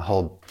film my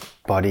whole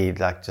body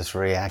like just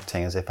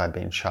reacting as if I'd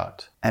been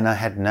shot. And I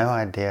had no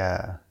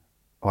idea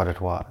what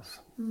it was.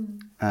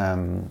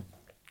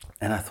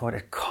 And I thought,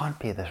 it can't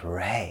be this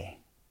ray.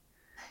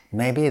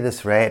 Maybe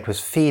this ray, it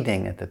was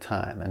feeding at the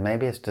time, and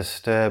maybe it's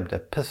disturbed a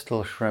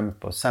pistol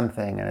shrimp or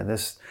something. And it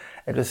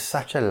was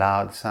such a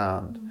loud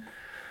sound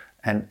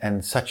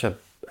and such a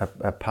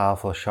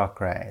powerful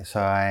shock ray. So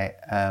I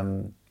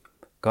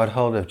got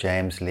hold of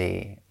James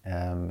Lee,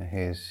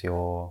 who's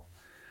your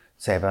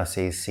Save Our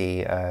Seas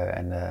CEO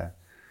and a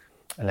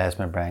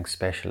elasmobranch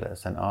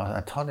specialist. And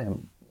I told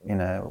him,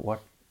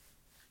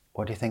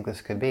 what do you think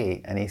this could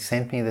be? And he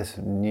sent me this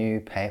new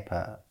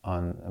paper,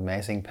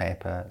 amazing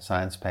paper,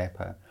 science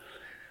paper,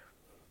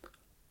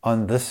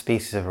 on this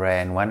species of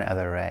ray and one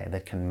other ray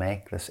that can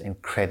make this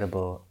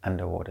incredible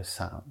underwater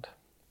sound.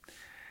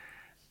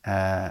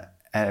 And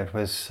it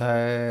was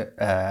so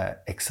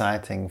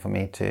exciting for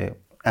me to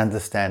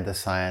understand the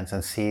science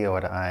and see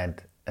what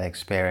I'd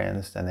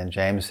experienced. And then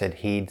James said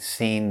he'd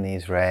seen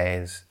these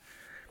rays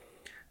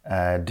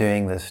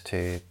doing this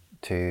to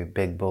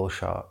big bull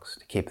sharks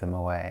to keep them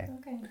away.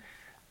 Okay.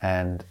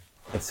 And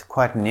it's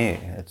quite new.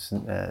 It's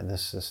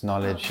this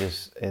knowledge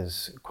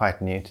is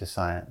quite new to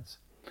science.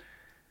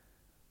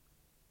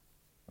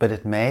 But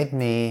it made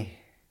me,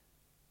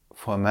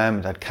 for a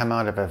moment, I'd come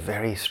out of a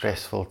very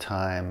stressful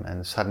time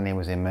and suddenly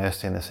was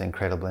immersed in this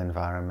incredible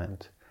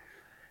environment.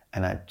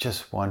 And I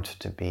just wanted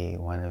to be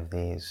one of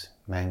these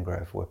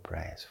mangrove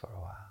whiprays for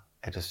a while.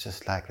 It was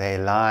just like they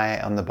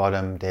lie on the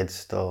bottom dead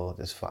still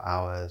just for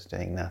hours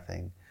doing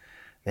nothing.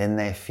 Then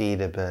they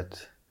feed a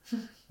bit.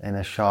 Then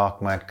a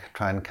shark might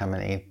try and come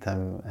and eat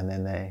them, and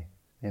then they,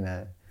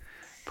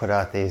 put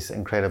out these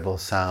incredible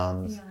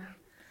sounds. Yeah.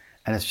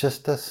 And it's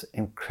just this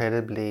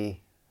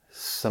incredibly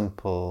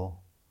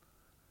simple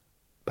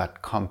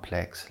but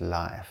complex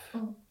life.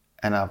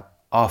 And I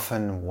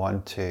often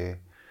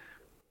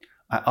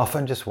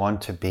just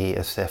want to be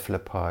a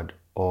cephalopod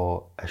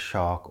or a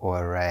shark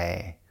or a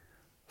ray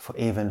for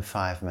even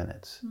 5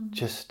 minutes,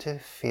 just to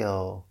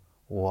feel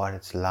what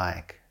it's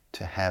like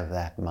to have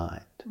that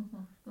mind.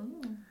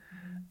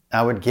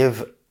 I would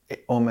give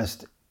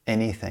almost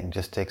anything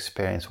just to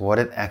experience what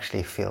it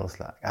actually feels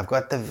like. I've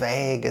got the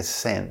vaguest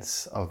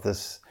sense of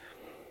this,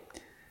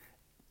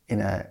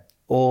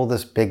 all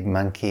this big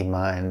monkey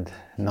mind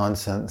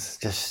nonsense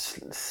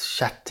just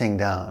shutting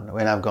down.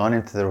 When I've gone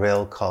into the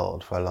real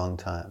cold for a long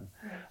time,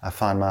 I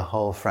find my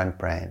whole front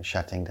brain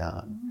shutting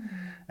down.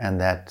 And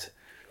that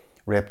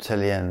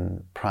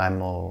reptilian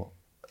primal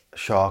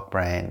shark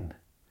brain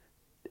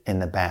in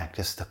the back,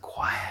 just the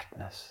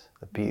quietness,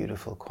 the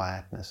beautiful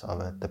quietness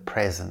of it, the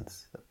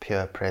presence, the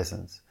pure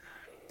presence.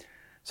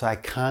 So I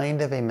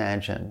kind of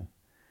imagine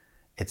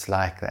it's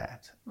like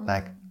that,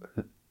 like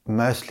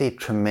mostly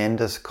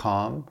tremendous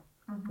calm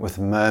with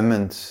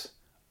moments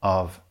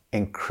of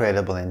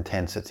incredible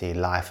intensity,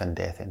 life and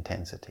death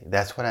intensity.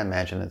 That's what I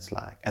imagine it's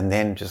like. And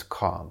then just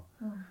calm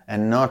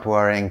and not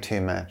worrying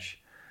too much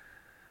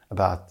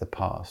about the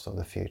past or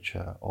the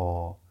future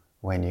or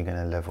when you're going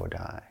to live or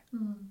die.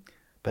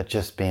 But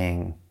just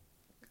being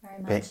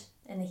very much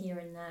in the here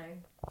and now.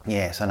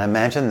 Yes, and I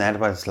imagine that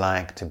what it's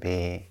like to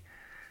be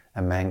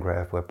a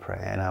mangrove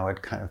whipray, and I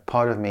would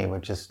part of me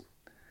would just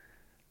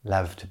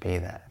love to be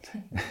that.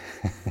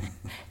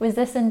 Was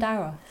this in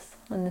Daros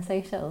on the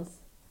Seychelles?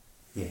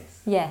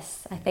 Yes.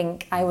 Yes, I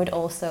think I would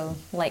also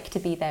like to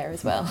be there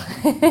as well.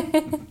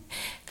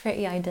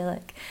 Pretty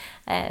idyllic.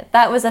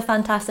 That was a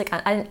fantastic.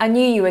 I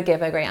knew you would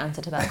give a great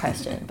answer to that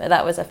question, but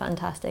that was a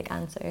fantastic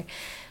answer.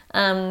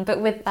 But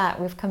with that,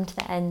 we've come to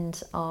the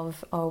end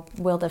of our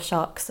World of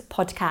Sharks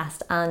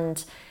podcast,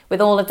 and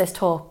with all of this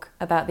talk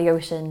about the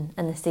ocean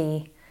and the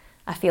sea,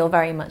 I feel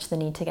very much the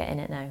need to get in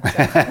it now. So.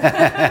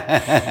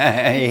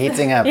 You're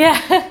heating up.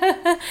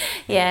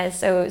 Yeah.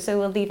 So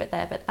we'll leave it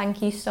there. But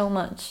thank you so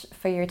much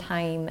for your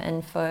time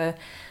and for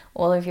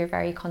all of your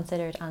very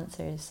considered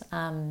answers.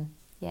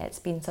 Yeah, it's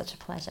been such a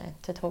pleasure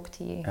to talk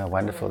to you.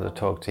 Wonderful to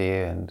talk to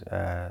you, and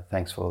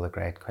thanks for all the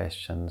great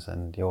questions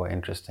and your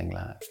interesting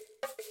life.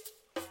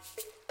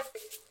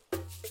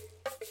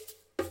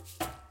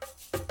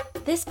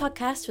 This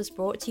podcast was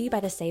brought to you by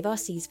the Save Our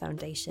Seas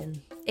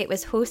Foundation. It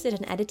was hosted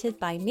and edited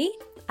by me,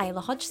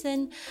 Isla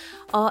Hodgson.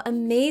 Our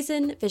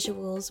amazing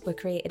visuals were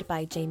created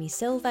by Jamie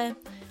Silva.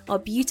 Our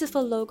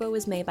beautiful logo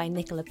was made by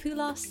Nicola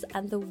Poulos,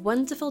 and the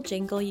wonderful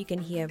jingle you can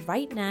hear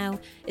right now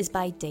is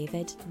by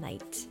David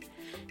Knight.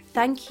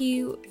 Thank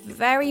you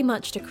very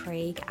much to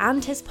Craig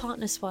and his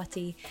partner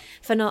Swati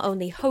for not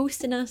only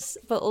hosting us,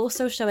 but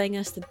also showing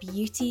us the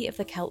beauty of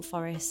the kelp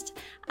forest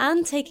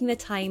and taking the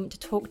time to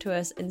talk to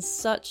us in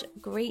such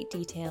great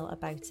detail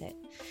about it.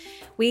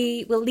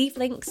 We will leave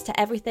links to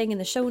everything in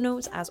the show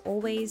notes as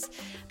always,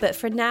 but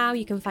for now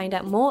you can find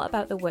out more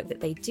about the work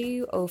that they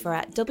do over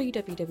at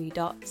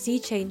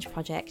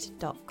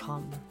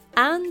www.seachangeproject.com.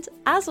 And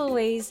as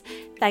always,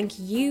 thank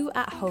you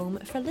at home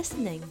for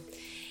listening.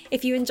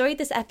 If you enjoyed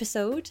this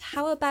episode,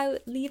 how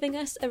about leaving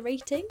us a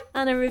rating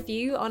and a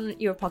review on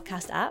your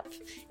podcast app?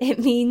 It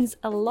means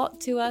a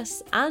lot to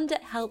us and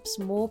it helps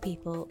more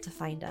people to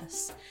find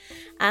us.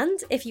 And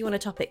if you want a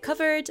topic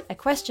covered, a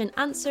question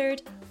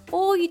answered,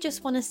 or you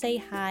just want to say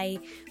hi,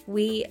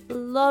 we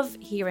love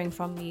hearing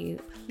from you.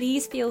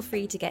 Please feel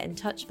free to get in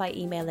touch by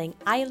emailing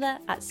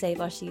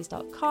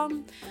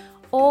isla@saveourseas.com,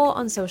 or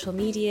on social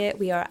media.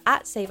 We are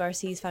at Save Our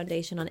Seas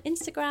Foundation on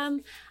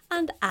Instagram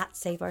and at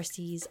Save Our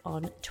Seas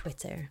on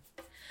Twitter.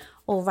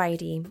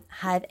 Alrighty,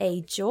 have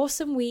a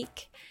jawsome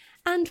week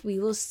and we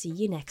will see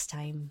you next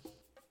time.